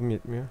 resolve'um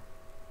yetmiyor.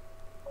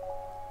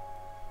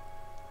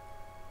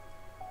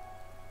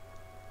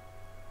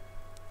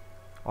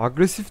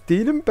 Agresif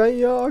değilim ben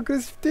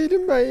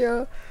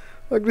ya.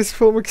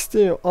 Agresif olmak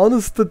istemiyorum.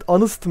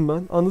 Honest'ım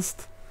ben.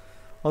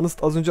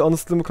 Honest, az önce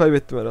honest'lığımı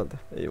kaybettim herhalde.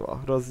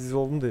 Eyvah,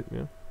 resolve'um da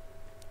yetmiyor.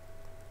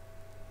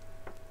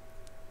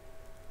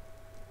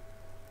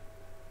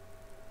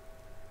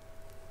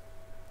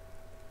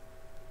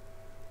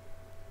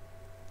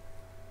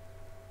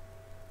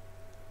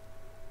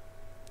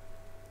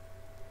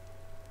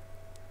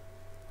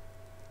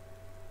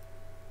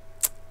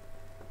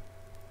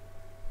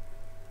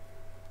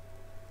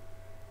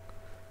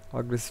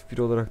 Agresif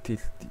biri olarak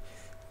değil.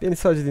 Beni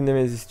sadece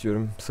dinlemenizi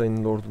istiyorum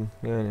Sayın Lord'um.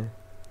 Yani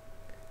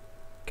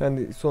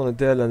sonra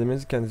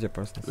değerlendirmenizi kendiniz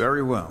yaparsınız. Very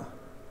well.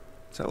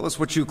 Tell us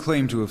what you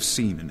claim to have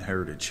seen in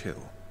Heritage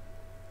Hill.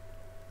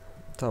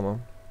 Tamam.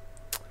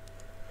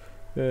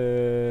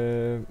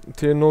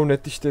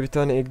 Ternovnet işte bir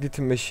tane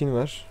Igniting Machine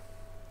var.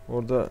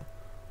 O da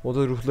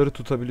ruhları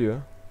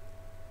tutabiliyor.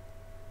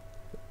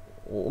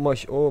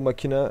 O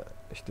makine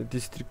işte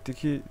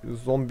District'teki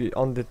zombi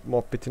undead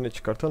muhabbetine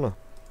çıkartan o.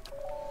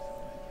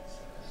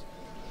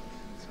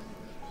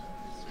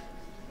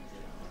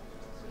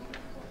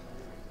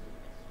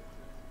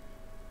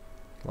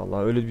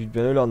 Vallahi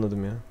ben öyle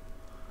anladım ya.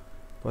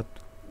 But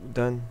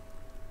then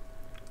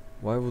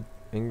why would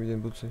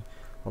angry people say?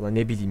 Vallahi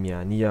ne bileyim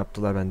ya, niye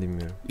yaptılar ben de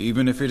bilmiyorum.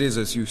 Even if it is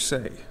as you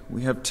say,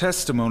 we have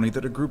testimony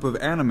that a group of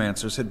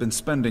animancers had been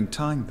spending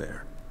time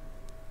there.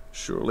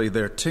 Surely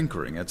their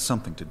tinkering had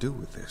something to do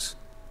with this.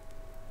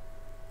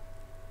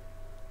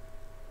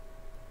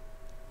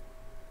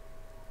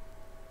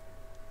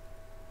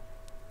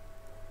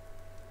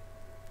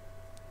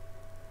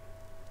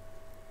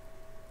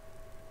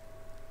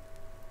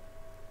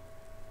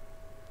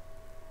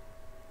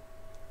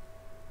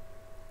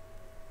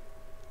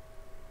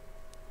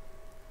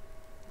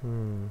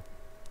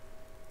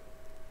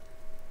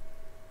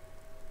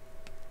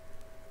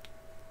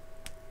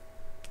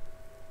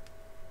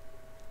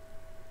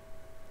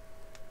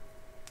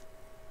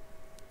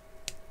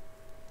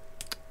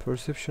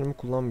 Perception'ımı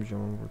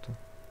kullanmayacağım ama burada.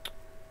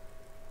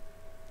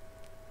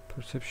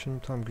 Perception'ım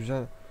tam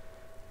güzel.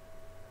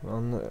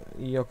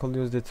 İyi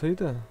yakalıyoruz detayı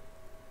da.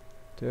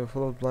 They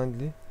followed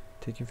blindly.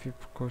 Taking few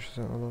precautions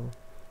and alalım.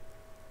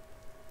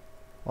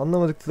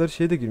 Anlamadıkları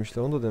şeye de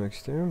girmişler. Onu da demek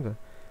istemiyorum da.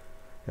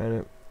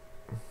 Yani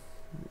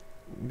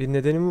bir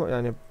nedenim var.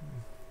 Yani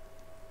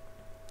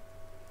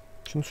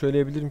şunu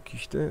söyleyebilirim ki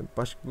işte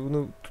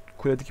bunu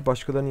kuledeki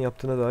başkalarının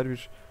yaptığına dair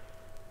bir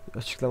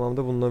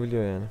açıklamamda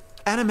bulunabiliyor yani.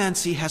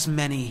 Animancy has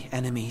many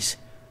enemies.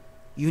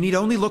 You need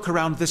only look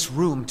around this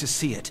room to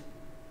see it.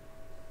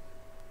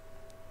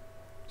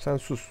 Sen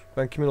sus.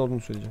 Ben kimin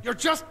olduğunu söyleyeceğim.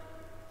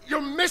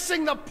 You're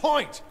missing the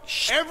point.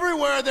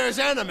 Everywhere there's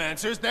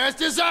animancers, there's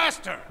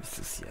disaster.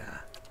 Sus ya.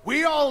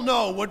 We all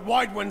know what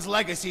Widewind's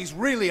legacy's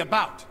really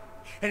about.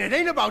 And it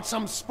ain't about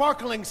some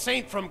sparkling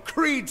saint from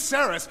Creed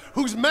Ceres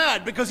who's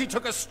mad because he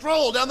took a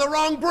stroll down the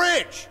wrong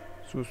bridge.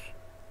 Sus.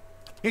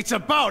 It's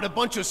about a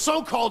bunch of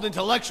so-called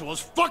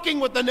intellectuals fucking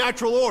with the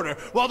natural order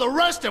while the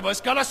rest of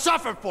us gotta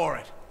suffer for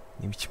it.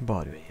 Ne biçim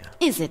bağırıyorsun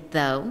ya? Is it,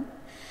 though?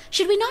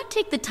 Should we not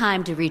take the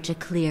time to reach a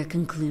clear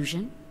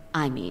conclusion?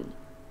 I mean,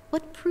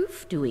 what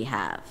proof do we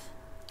have?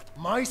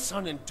 My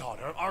son and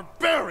daughter are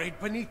buried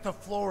beneath the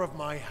floor of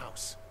my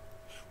house.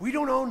 We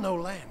don't own no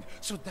land,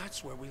 so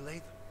that's where we lay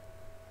them.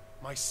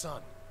 My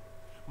son,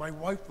 my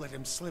wife let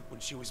him slip when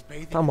she was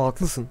bathing. Tamam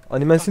haklısın.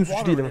 Animasyon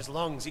suçu değil in ama. his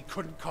lungs, he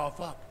couldn't cough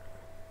up.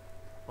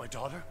 My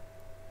daughter,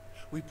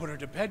 we put her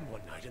to bed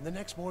one night, and the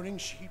next morning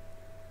she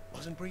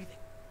wasn't breathing.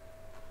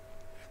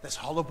 This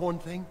Hollowborn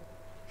thing,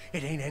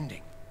 it ain't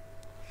ending.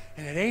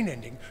 And it ain't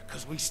ending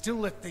because we still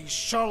let these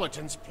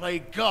charlatans play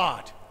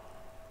God.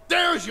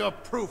 There's your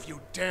proof,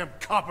 you damn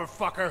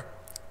copperfucker!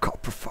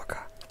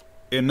 Copperfucker.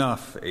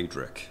 Enough,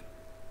 Adric.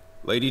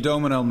 Lady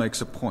Dominel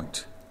makes a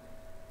point.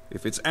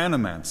 If it's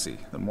animancy,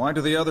 then why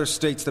do the other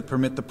states that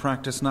permit the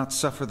practice not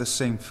suffer the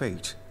same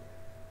fate?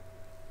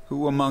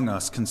 Who among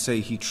us can say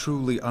he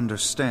truly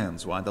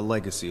understands why the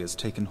legacy has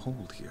taken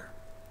hold here?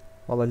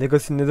 Valla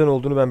legacy'nin neden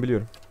olduğunu ben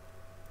biliyorum.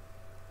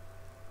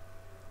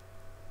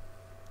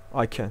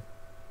 I can.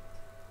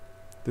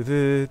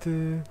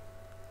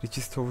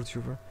 Riches towards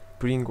you.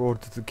 Bring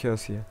order to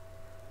chaos here.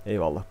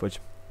 Eyvallah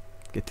bacım.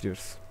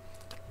 Getiriyoruz.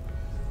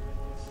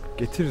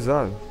 Getiririz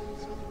abi.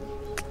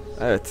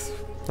 Evet.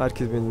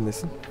 Herkes beni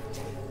dinlesin.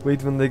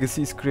 Webb'in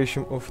legacy is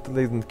creation of the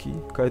legend key.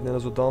 Guiding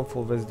as a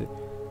downfall was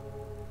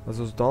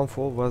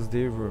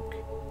their work.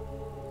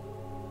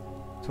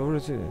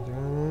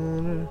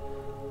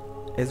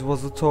 As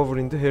was the tower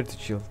in the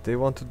heritage hill. They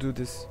want to do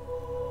this.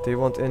 They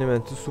want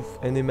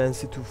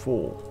animancy to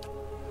fall.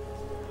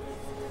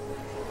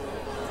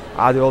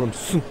 Hadi oğlum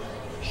susun.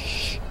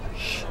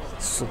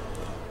 Susun.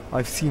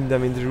 I've seen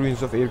them in the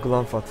ruins of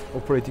Erglanfat,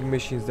 operating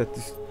machines that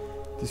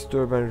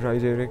disturb and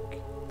redirect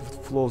the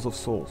flows of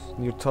souls,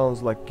 near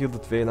towns like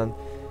Gilded Vale and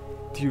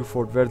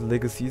Tearford where the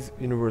legacy is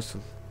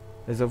universal.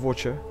 As a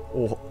watcher,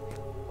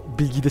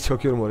 bilgiyi de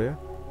çakıyorum oraya.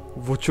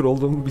 Watcher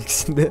olduğum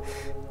bilgisinde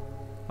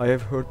I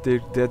have heard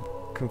their dead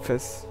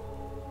confess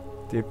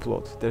their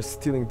plot. They're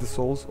stealing the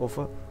souls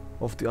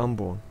of the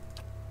unborn.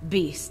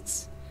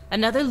 Beasts.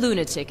 Another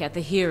lunatic at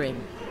the hearing.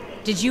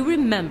 Did you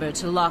remember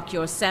to lock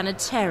your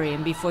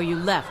sanitarium before you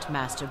left,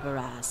 Master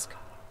Barask?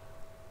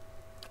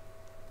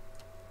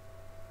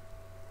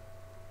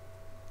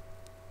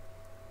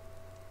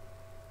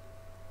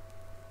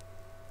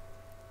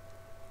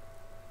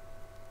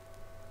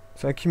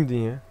 Sen kimdin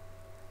ya?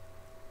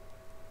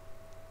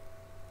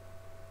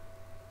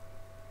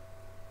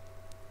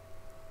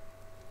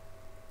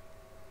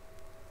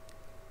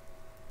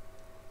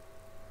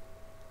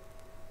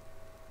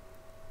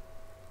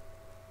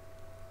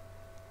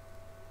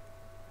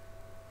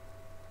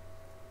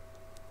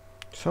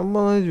 Sen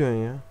bana ne diyorsun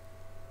ya?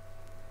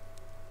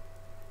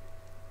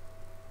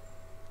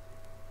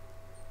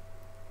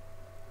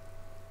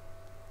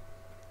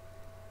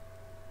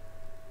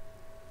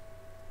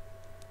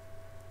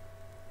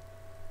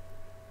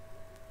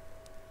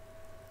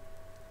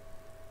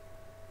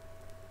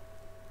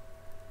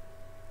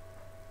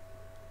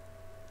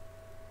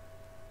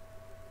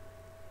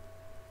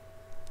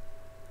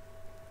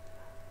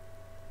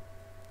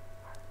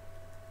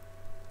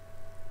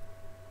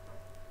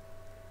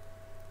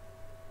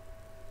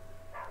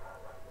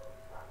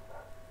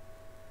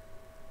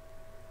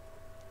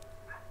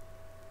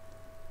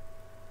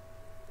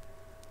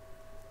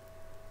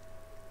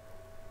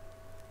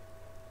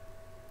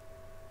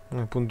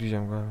 Bunu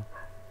diyeceğim galiba.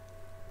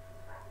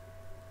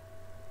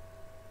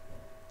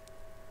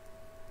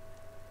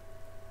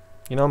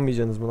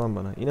 İnanmayacaksınız mı lan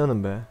bana?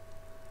 İnanın be.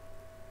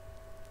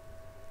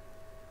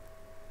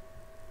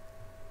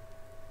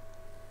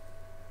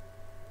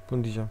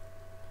 Bunu diyeceğim.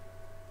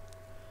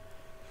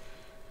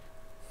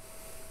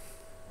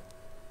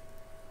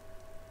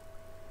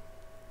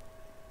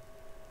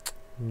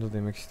 Bunu da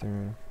demek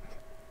istemiyorum.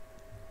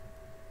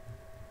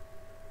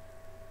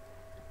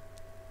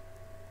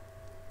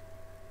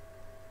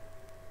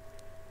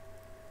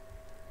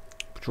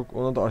 Çok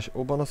ona da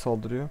o bana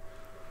saldırıyor.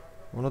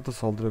 Ona da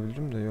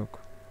saldırabildim de yok.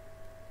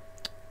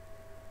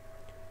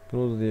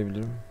 Bunu da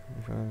diyebilirim.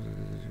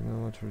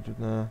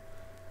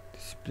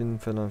 Disiplin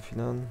falan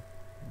filan.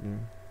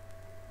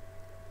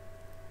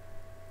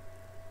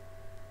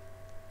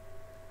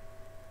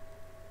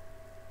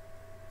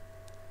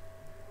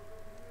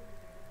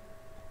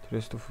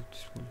 Rest of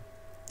discipline.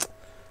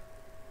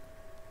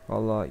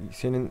 Vallahi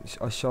senin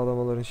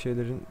aşağılamaların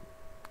şeylerin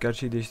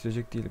gerçeği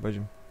değiştirecek değil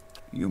bacım.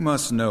 You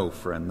must know,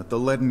 friend, that the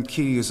leaden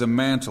key is a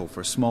mantle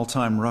for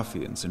small-time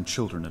ruffians and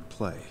children at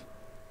play.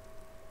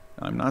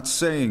 I'm not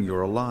saying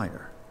you're a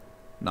liar.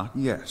 Not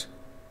yet.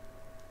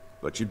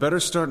 But you'd better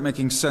start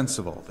making sense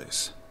of all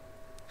this.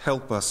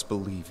 Help us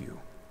believe you.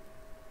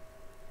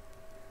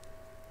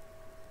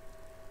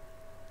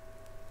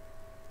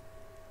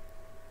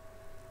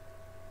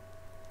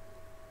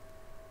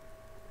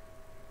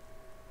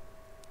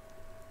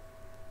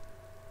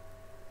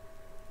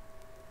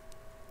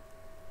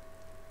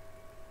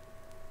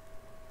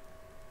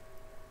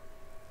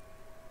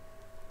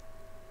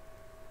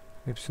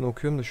 Hepsini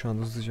okuyorum da şu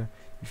anda hızlıca.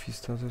 If he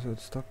starts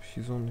at stop,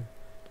 she's only.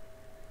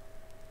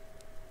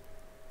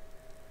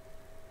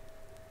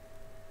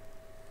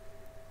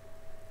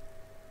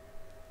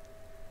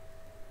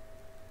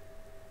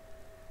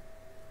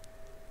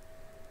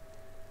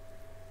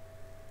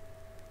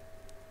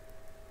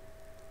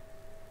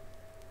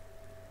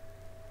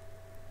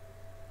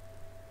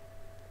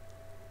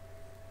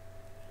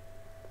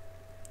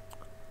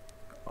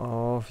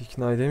 Of,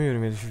 ikna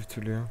edemiyorum herifi bir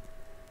türlü ya.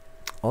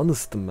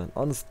 Anısıttım ben.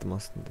 Anısıttım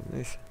aslında.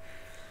 Neyse.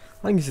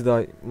 Hangisi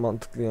daha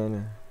mantıklı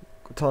yani?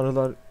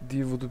 Tanrılar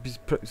Deerwood'u biz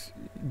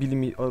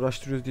bilimi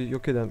araştırıyoruz diye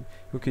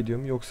yok ediyor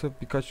mu? Yoksa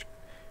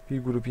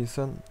bir grup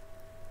insan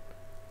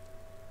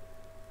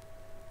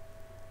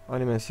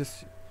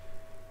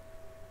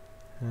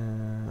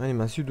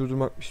animasiyi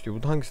durdurmak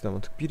istiyor. Bu hangisi daha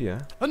mantıklı? Bir ya.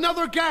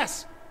 Another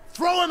guess!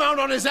 Throw him out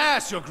on his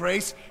ass, your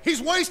grace! He's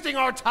wasting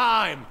our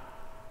time!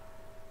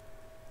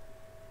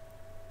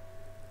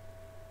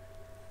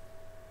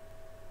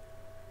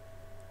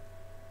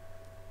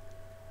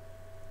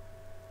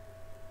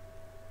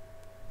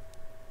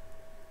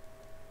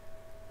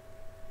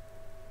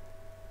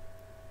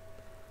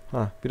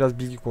 Biraz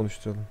bilgi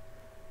konuşturalım.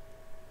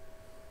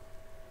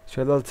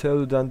 Shall I tell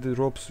you then the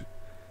ropes,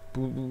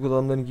 bu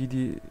adamların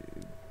giydiği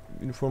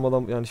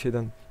üniformadan yani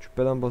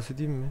cübbeden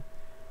bahsedeyim mi?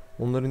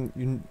 Onların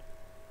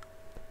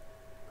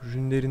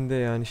rünlerinde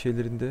yani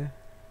şeylerinde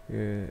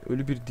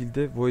ölü bir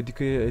dilde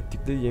Voidica'ya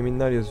ettikleri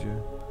yeminler yazıyor.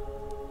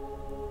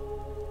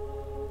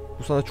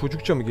 Bu sana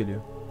çocukça mı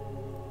geliyor?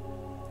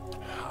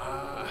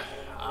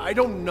 I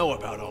don't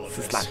know about all of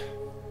this.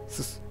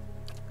 Sus.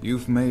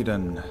 You've made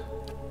an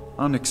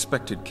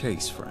unexpected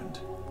case, friend.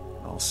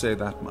 I'll say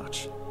that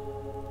much.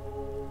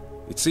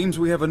 It seems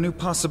we have a new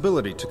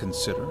possibility to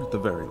consider, at the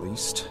very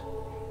least.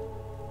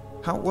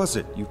 How was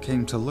it you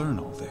came to learn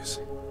all this?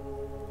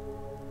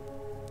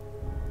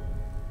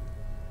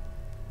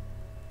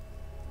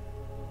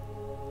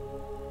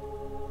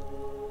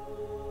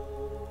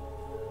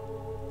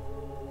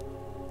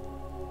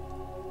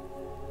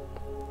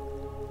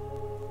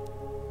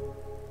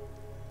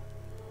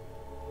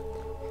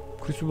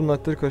 Crucible'ın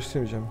notları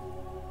karıştırmayacağım.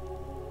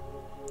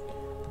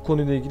 Bu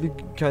konuyla ilgili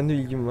kendi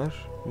ilgim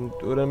var.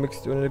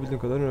 Öğrenebildiğim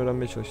kadar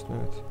öğrenmeye çalıştım,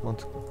 evet.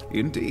 Mantıklı.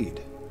 Indeed.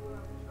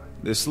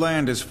 This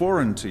land is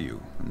foreign to you,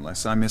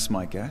 unless I miss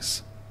my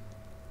guess.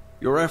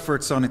 Your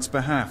efforts on its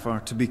behalf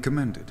are to be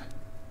commended.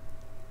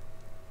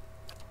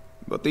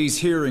 But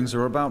these hearings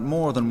are about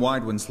more than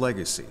Widewind's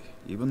legacy,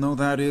 even though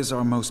that is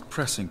our most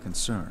pressing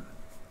concern.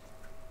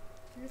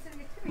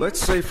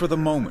 Let's say for the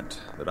moment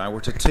that I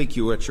were to take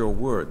you at your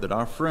word that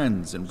our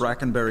friends in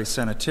Brackenbury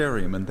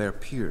Sanitarium and their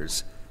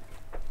peers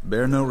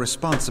bear no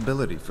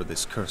responsibility for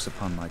this curse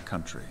upon my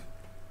country.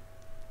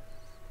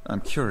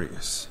 I'm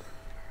curious,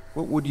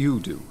 what would you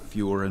do if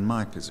you were in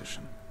my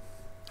position?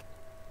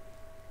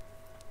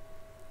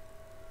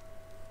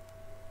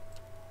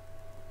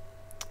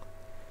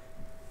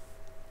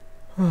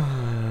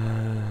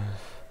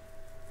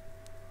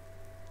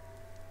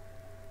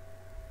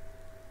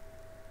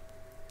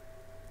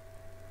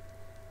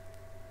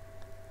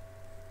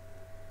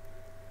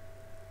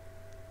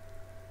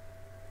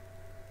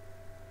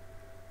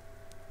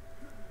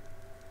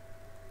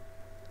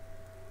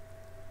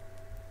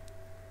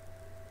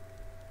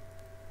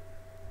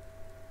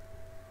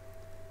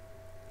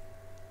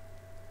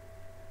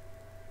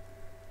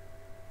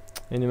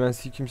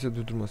 Animasiyi kimse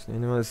durdurmasın.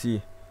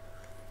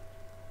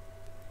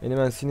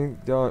 Animasi'nin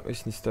devam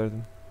etmesini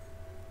isterdim.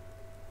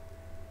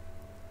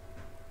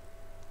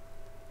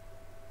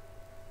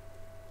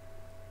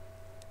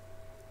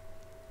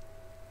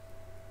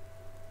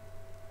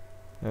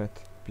 Evet,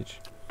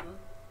 bir.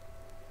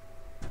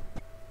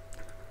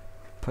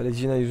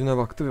 Palecina yüzüne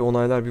baktı ve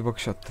onaylar bir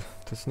bakış attı.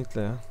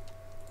 Kesinlikle ya.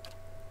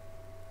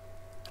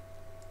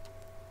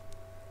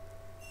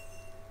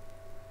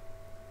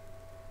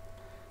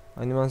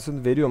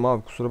 Animasyonu veriyorum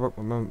abi, kusura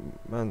bakma,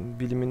 ben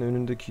bilimin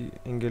önündeki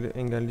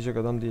engelleyecek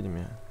adam değilim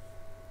ya.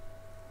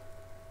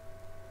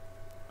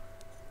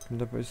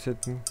 Şimdi böyle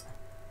hissettim.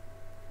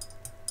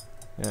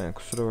 Yani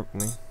kusura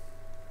bakmayın.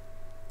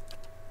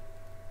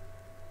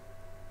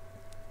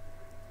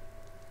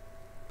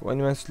 Bu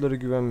animasyonlara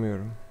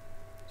güvenmiyorum.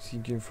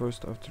 Seeking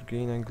first after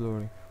gain and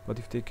glory. But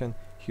if they can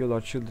heal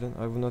our children,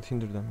 I will not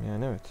hinder them.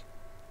 Yani evet.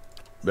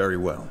 Very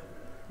well.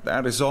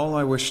 That is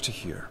all I wish to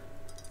hear.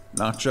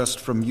 Not just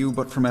from you,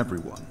 but from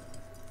everyone.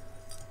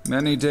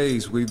 Many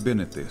days we've been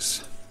at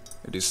this.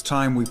 It is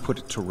time we put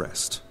it to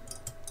rest.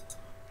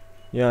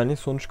 Yani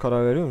sonuç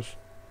karar veriyor musun?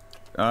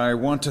 I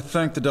want to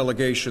thank the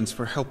delegations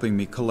for helping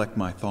me collect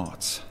my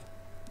thoughts.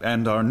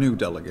 And our new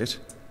delegate,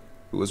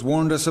 who has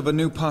warned us of a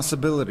new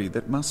possibility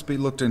that must be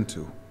looked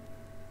into.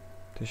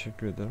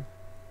 Teşekkür ederim.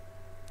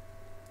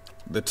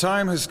 The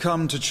time has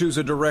come to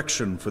choose a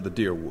direction for the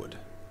Deerwood.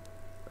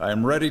 I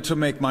am ready to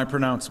make my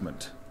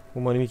pronouncement.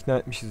 Umarım ikna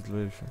etmişizdir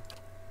herifi.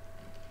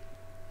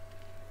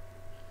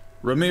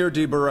 Ramir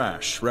de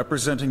Barash,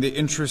 representing the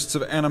interests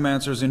of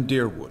animancers in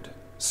Deerwood,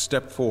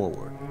 step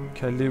forward.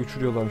 Kelleyi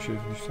uçuruyorlarmış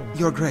herifi, düşünsene.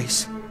 Your Grace.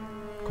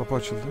 Kapı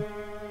açıldı.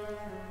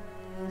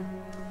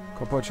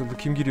 Kapı açıldı.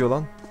 Kim giriyor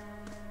lan?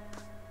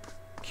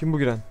 Kim bu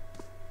giren?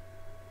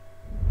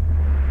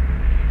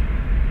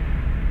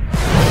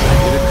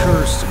 It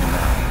occurs to me now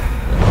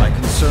that my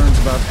concerns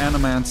about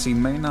animancy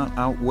may not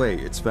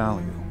outweigh its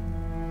value.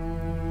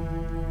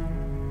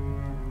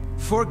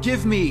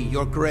 Forgive me,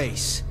 Your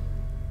Grace.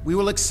 We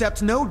will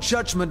accept no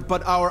judgment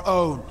but our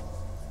own.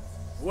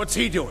 What's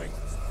he doing?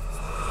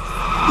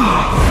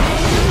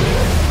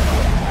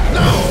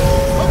 No!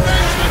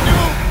 Avenge the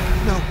Duke!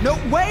 No,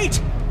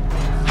 wait!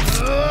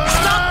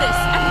 Stop this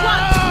at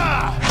once!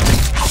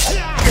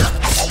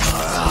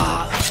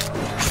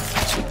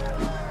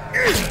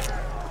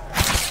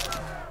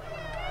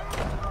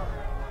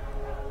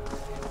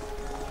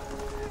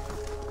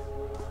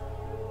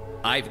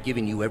 I've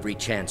given you every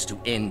chance to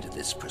end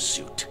this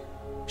pursuit.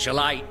 Shall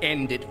I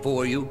end it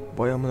for you?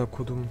 Vay amına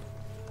kodum.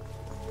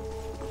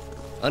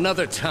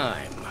 Another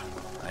time.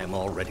 I am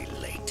already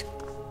late.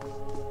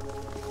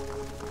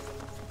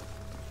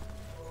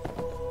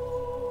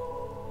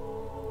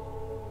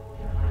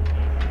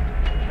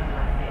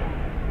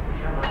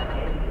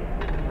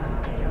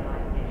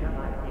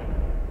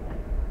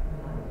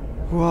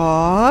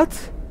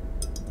 What?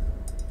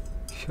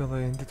 Shall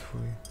I end it for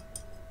you?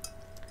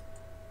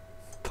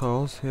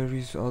 Taos, Harry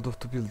is out of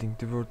the building.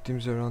 The world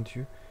dims around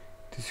you.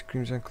 The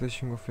screams and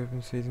clashing of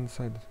weapons fade in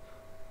silence.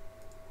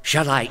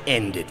 Shall I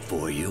end it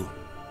for you?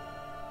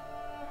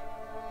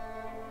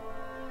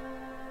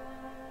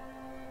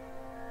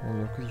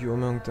 You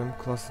among them,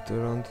 clustered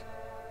around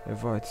a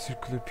wide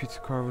circular pit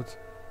carved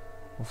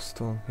of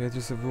stone. Here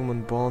is a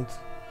woman bound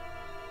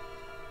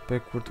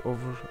backward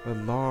over a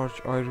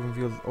large iron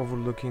wheel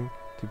overlooking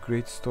the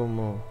great stone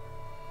wall.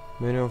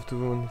 Many of the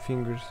woman's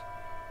fingers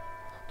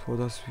toward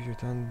us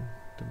weird and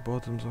the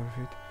bottoms of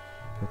it.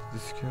 But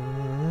this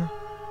can...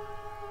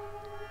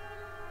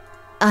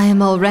 I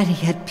am already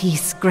at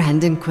peace,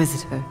 Grand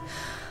Inquisitor.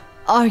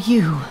 Are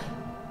you?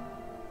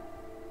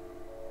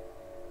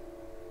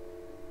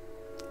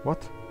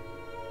 What?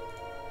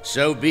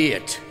 So be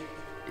it.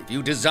 If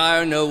you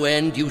desire no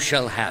end, you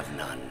shall have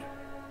none.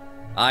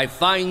 I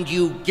find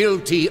you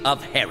guilty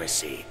of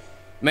heresy.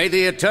 May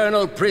the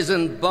eternal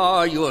prison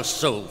bar your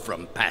soul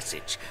from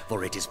passage,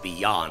 for it is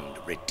beyond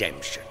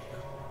redemption.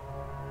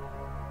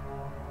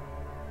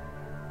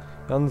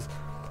 Yalnız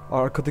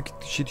arkadaki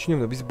şey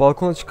düşünüyorum da biz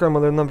balkona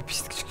çıkarmalarından bir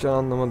pislik çıkacağını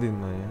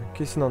anlamalıydım ben ya.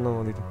 Kesin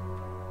anlamalıydım.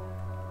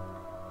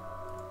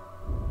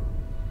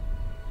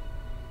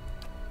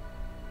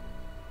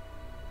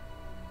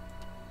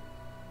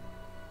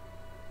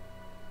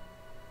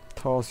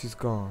 Taos is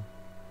gone.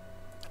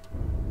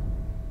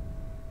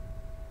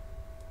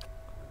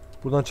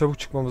 Buradan çabuk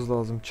çıkmamız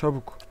lazım.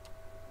 Çabuk.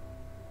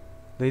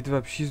 Lady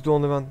Webb, she's the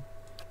only one.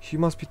 She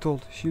must be told.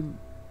 She'll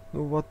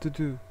know what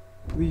to do.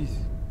 Please.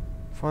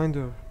 Find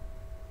her.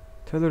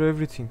 Tell her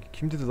everything.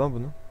 Kim dedi lan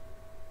bunu?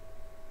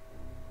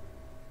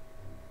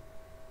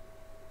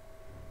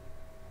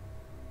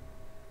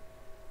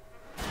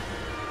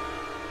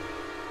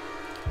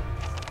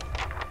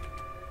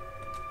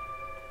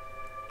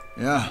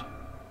 Yeah.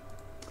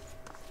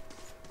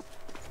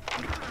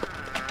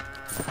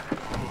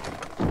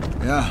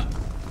 Yeah.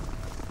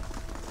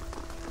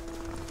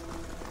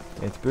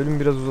 Evet, bölümü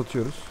biraz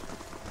uzatıyoruz.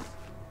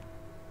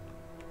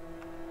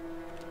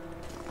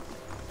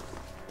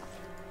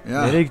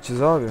 Yeah. Nereye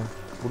gideceğiz abi?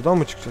 Buradan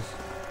mı çıkacağız?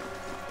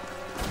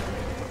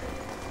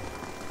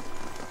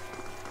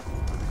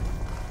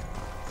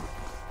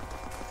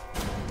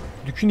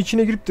 Dükün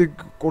içine girip de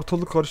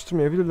ortalığı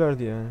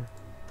karıştırmayabilirlerdi yani.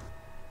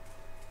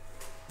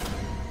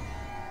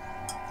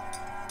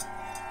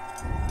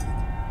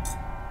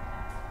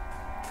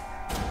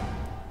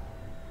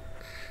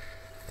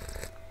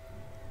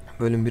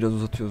 Bölüm biraz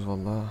uzatıyoruz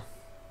vallahi.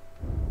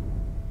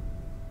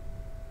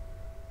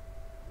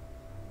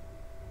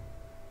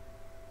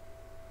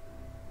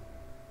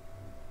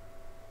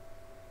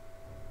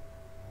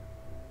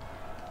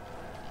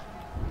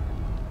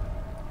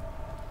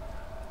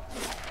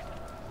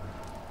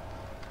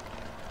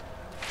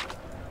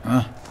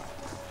 Huh?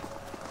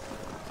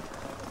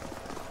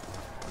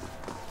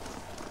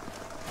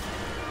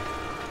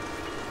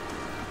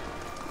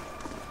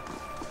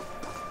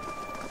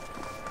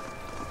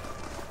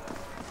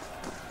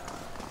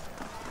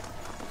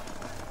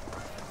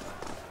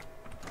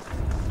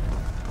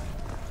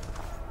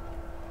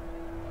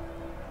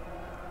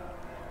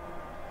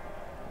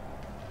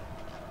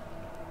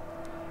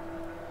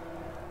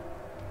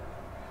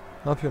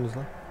 Ne yapıyorsunuz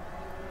lan?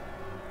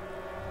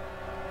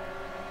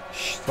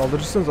 Şşş,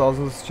 saldırırsanız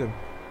ağzınızı sıçarım.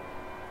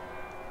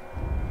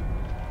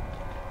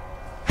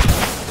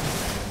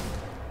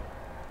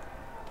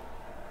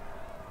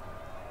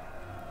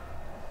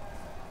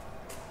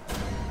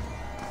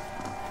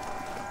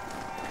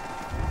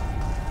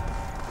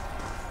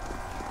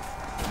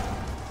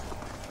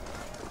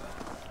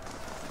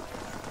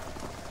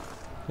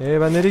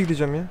 Ben nereye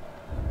gideceğim ya?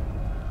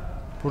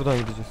 Buradan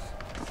gideceğiz.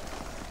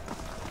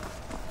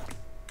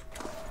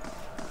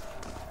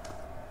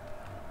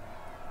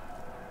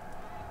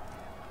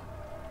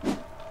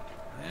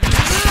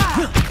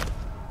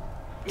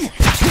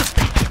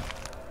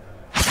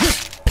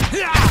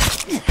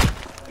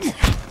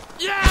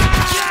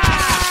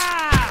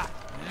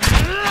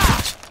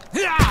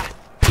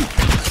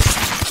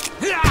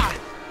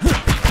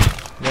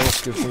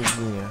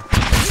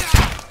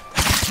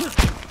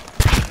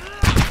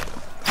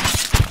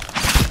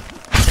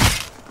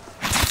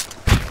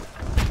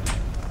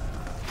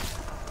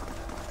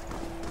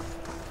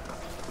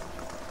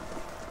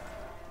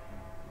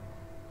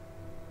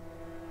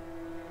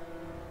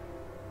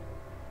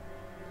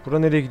 Bura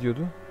nereye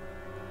gidiyordu?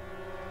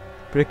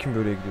 Breaking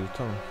bölüye gidiyordu,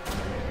 tamam.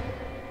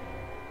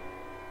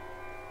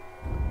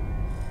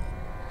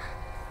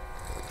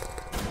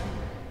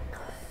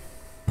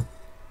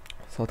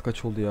 Saat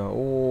kaç oldu ya?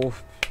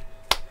 Of.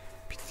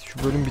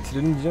 Şu bölüm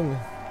bitirelim diyeceğim de.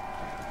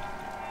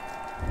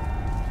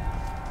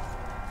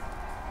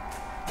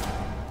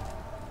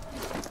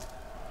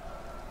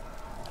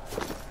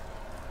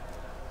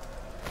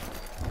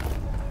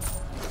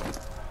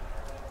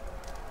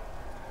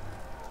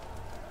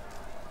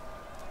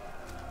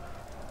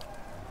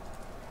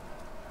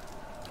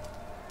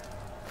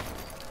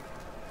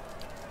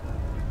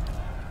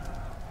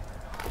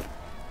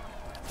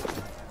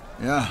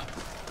 Ya.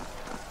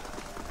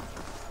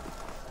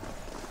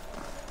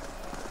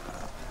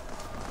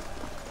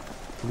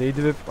 Lady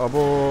Web, abo,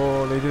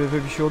 Lady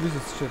Web'e bir şey olduysa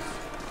sıçarız.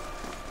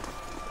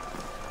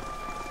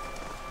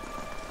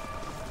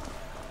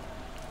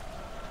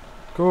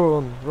 Go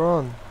on,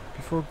 run,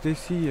 before they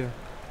see you.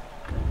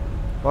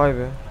 Vay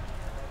be.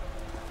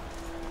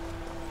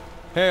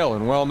 Hail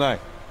and well met.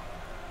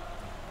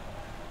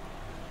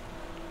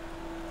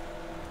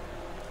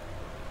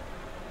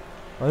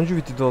 Aren't you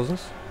with the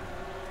dozens?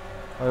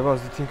 I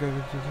was, the thing I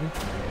did to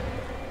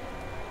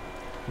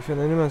If an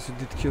enemy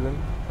did kill him,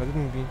 I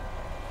didn't mean.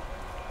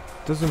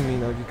 Doesn't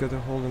mean I gotta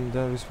hold him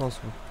then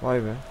responsible. Vay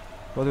be.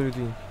 What are you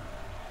doing?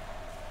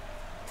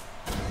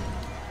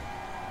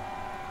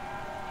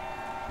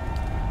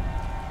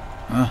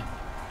 Huh?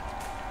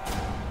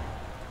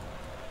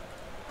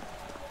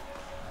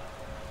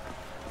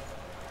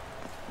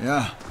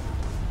 Ya.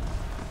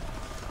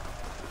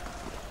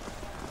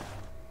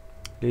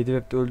 Lady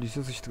Web'de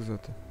öldüyse sıçtık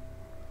zaten.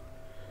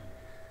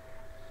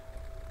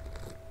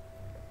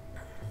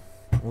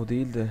 O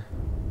değil de.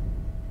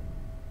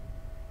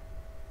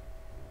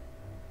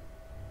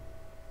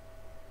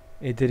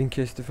 Eder'in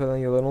kesti falan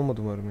yalan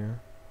olmadı umarım ya.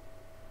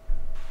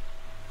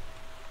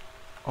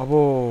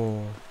 Abo.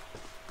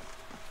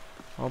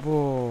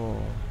 Abo.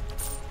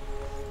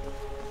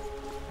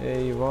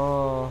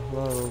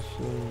 Eyvahlar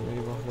olsun,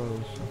 eyvahlar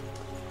olsun.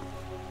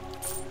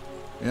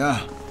 Ya.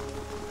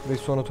 Ve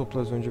sonra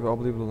toplarız, önce bir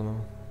ablayı bulalım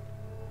hemen.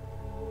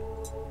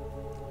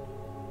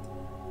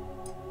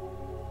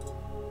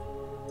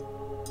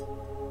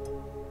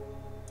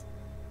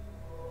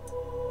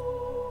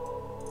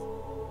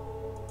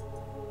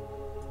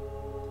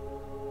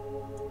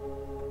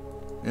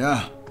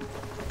 Ya.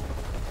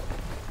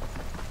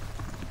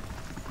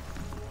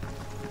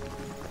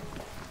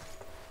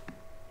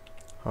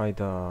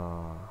 Hayda.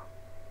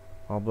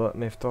 Abla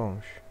mefta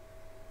olmuş.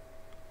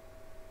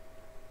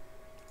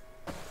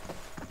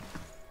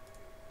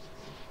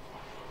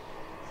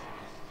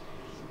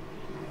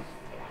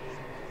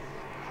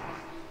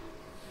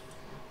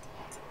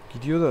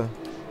 Gidiyor da.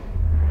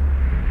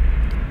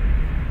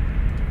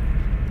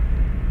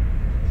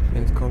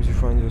 When it comes you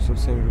find yourself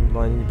same room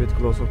lying in bed,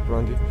 glass of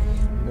brandy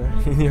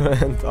in your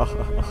hand.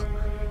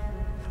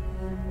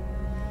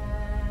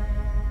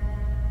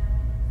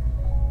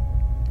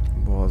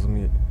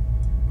 Boğazımı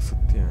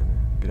ısıttı yani.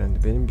 Bir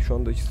anda benim şu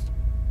anda hiç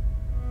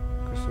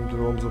custom the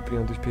rooms of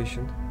beyond the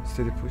patient.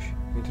 Steady push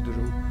into the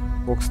room.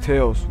 Box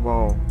chaos.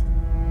 Wow.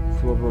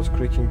 Floorboards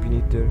cracking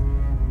beneath there.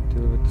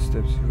 Deal with the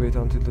steps. You wait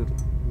until the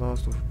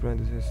last of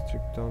brandy has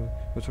stripped down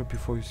your throat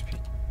before you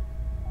speak.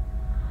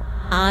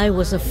 I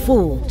was a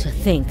fool to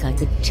think I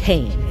could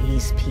tame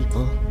these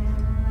people.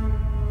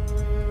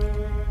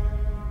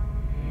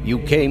 You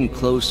came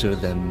closer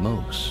than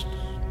most.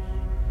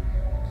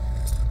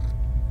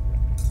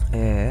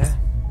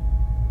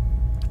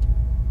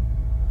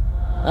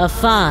 A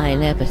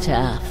fine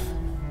epitaph.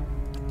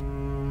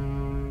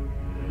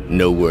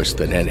 No worse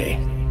than any.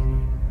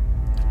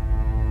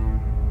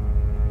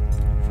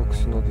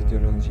 Focusing on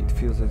ideology, it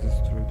feels as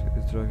it's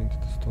driving to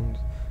the stone.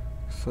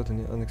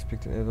 Suddenly,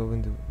 unexpected,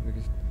 allowing the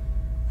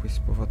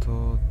wisp of a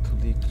thought to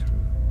leak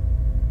through.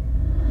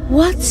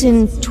 What's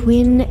in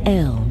Twin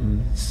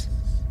Elms?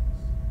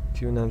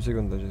 Twin Elms'e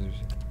göndereceğiz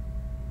bizi.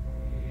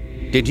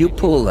 Did you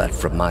pull that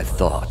from my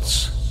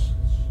thoughts?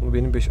 Bunu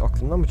benim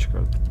aklımdan mı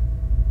çıkardın?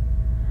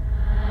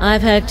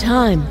 I've had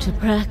time to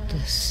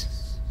practice.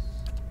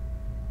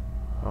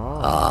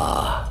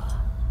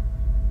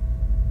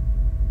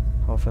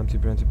 Half empty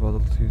brandy bottle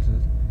to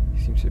he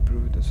seems to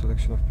approve the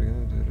selection of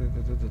beginner.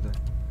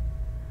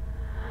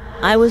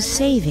 I was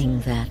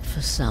saving that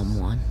for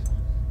someone.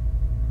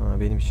 Ha,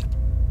 benim için.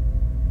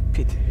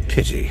 Pity.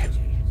 Pity.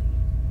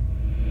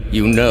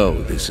 You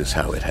know this is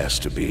how it has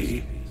to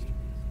be.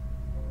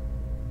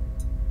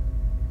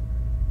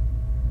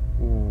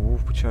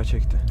 Bıçağı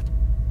çekti.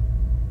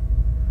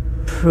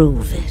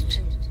 Prove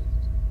it.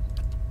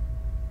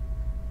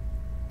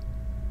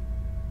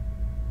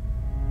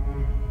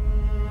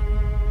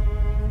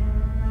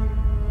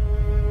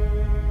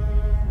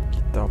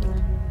 Gitti abla.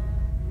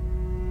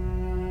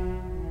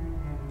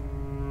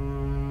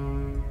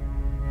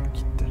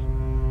 Gitti.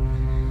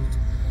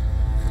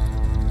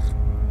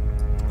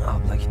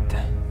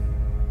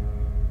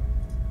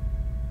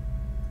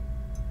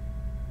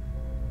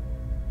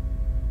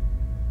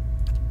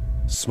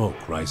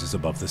 Smoke rises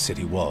above the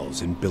city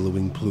walls in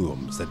billowing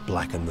plumes that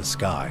blacken the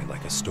sky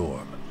like a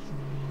storm.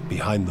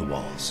 Behind the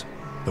walls,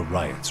 the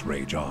riots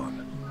rage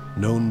on.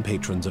 Known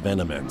patrons of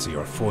Animancy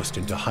are forced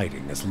into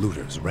hiding as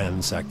looters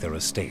ransack their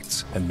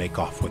estates and make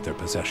off with their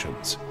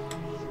possessions.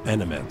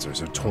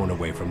 Animancers are torn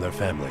away from their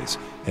families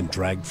and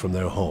dragged from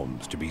their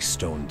homes to be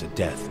stoned to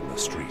death in the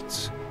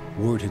streets.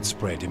 Word had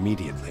spread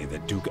immediately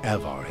that Duke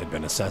Avar had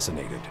been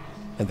assassinated,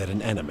 and that an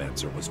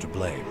Animancer was to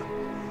blame.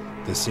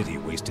 The city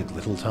wasted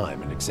little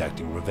time in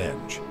exacting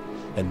revenge,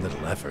 and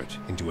little effort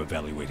into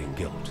evaluating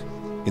guilt.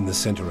 In the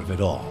center of it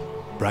all,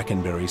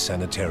 Brackenbury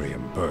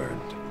Sanitarium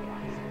burned.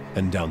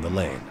 And down the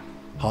lane,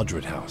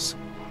 Hodred House,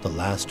 the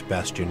last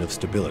bastion of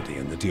stability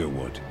in the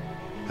Deerwood,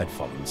 had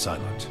fallen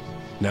silent.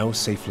 Now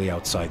safely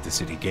outside the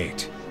city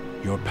gate,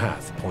 your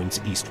path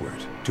points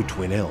eastward to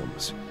Twin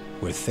Elms,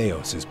 where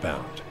Theos is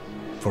bound,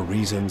 for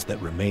reasons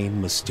that remain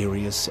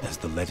mysterious as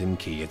the leaden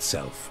key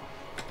itself.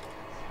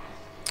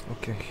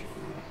 Okay.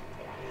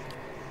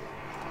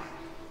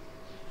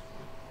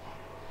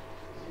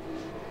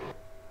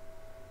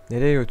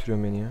 Nereye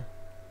götürüyor beni ya?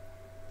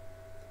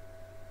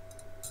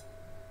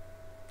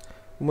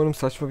 Umarım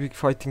saçma bir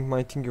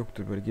fighting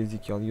yoktur, böyle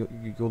gerizekalı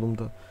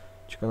yolumda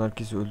çıkan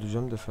herkesi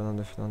öldüreceğim de falan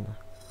da.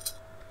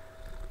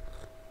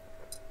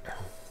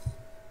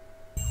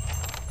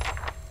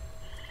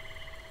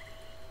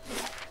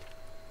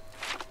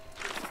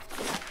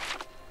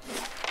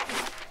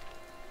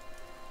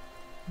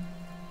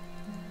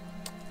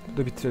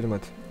 Burada bitirelim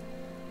hadi.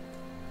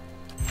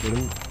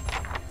 Bölüm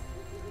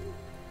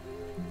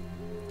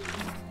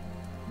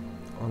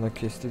ana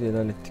quest'i de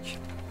ilerlettik.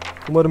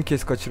 Umarım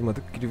kes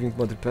kaçırmadık. Grieving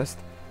Mother Pest.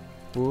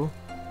 Bu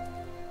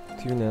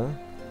Tuna.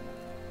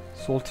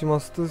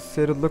 Soltimast'ı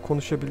Cyril'la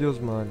konuşabiliyoruz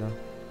mu hala?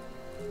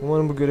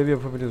 Umarım bu görevi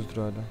yapabiliyoruzdur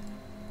hala.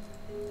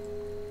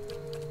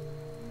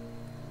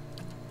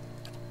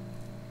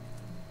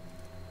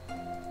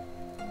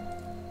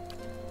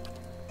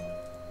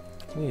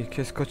 İyi,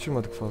 kes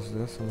kaçırmadık fazla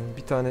ya sanırım.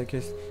 Bir tane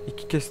kes,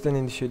 iki kesten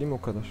endişeliyim,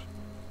 o kadar.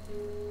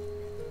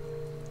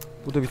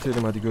 Bu da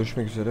bitirelim hadi,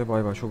 görüşmek üzere.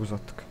 Bay bay, çok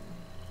uzattık.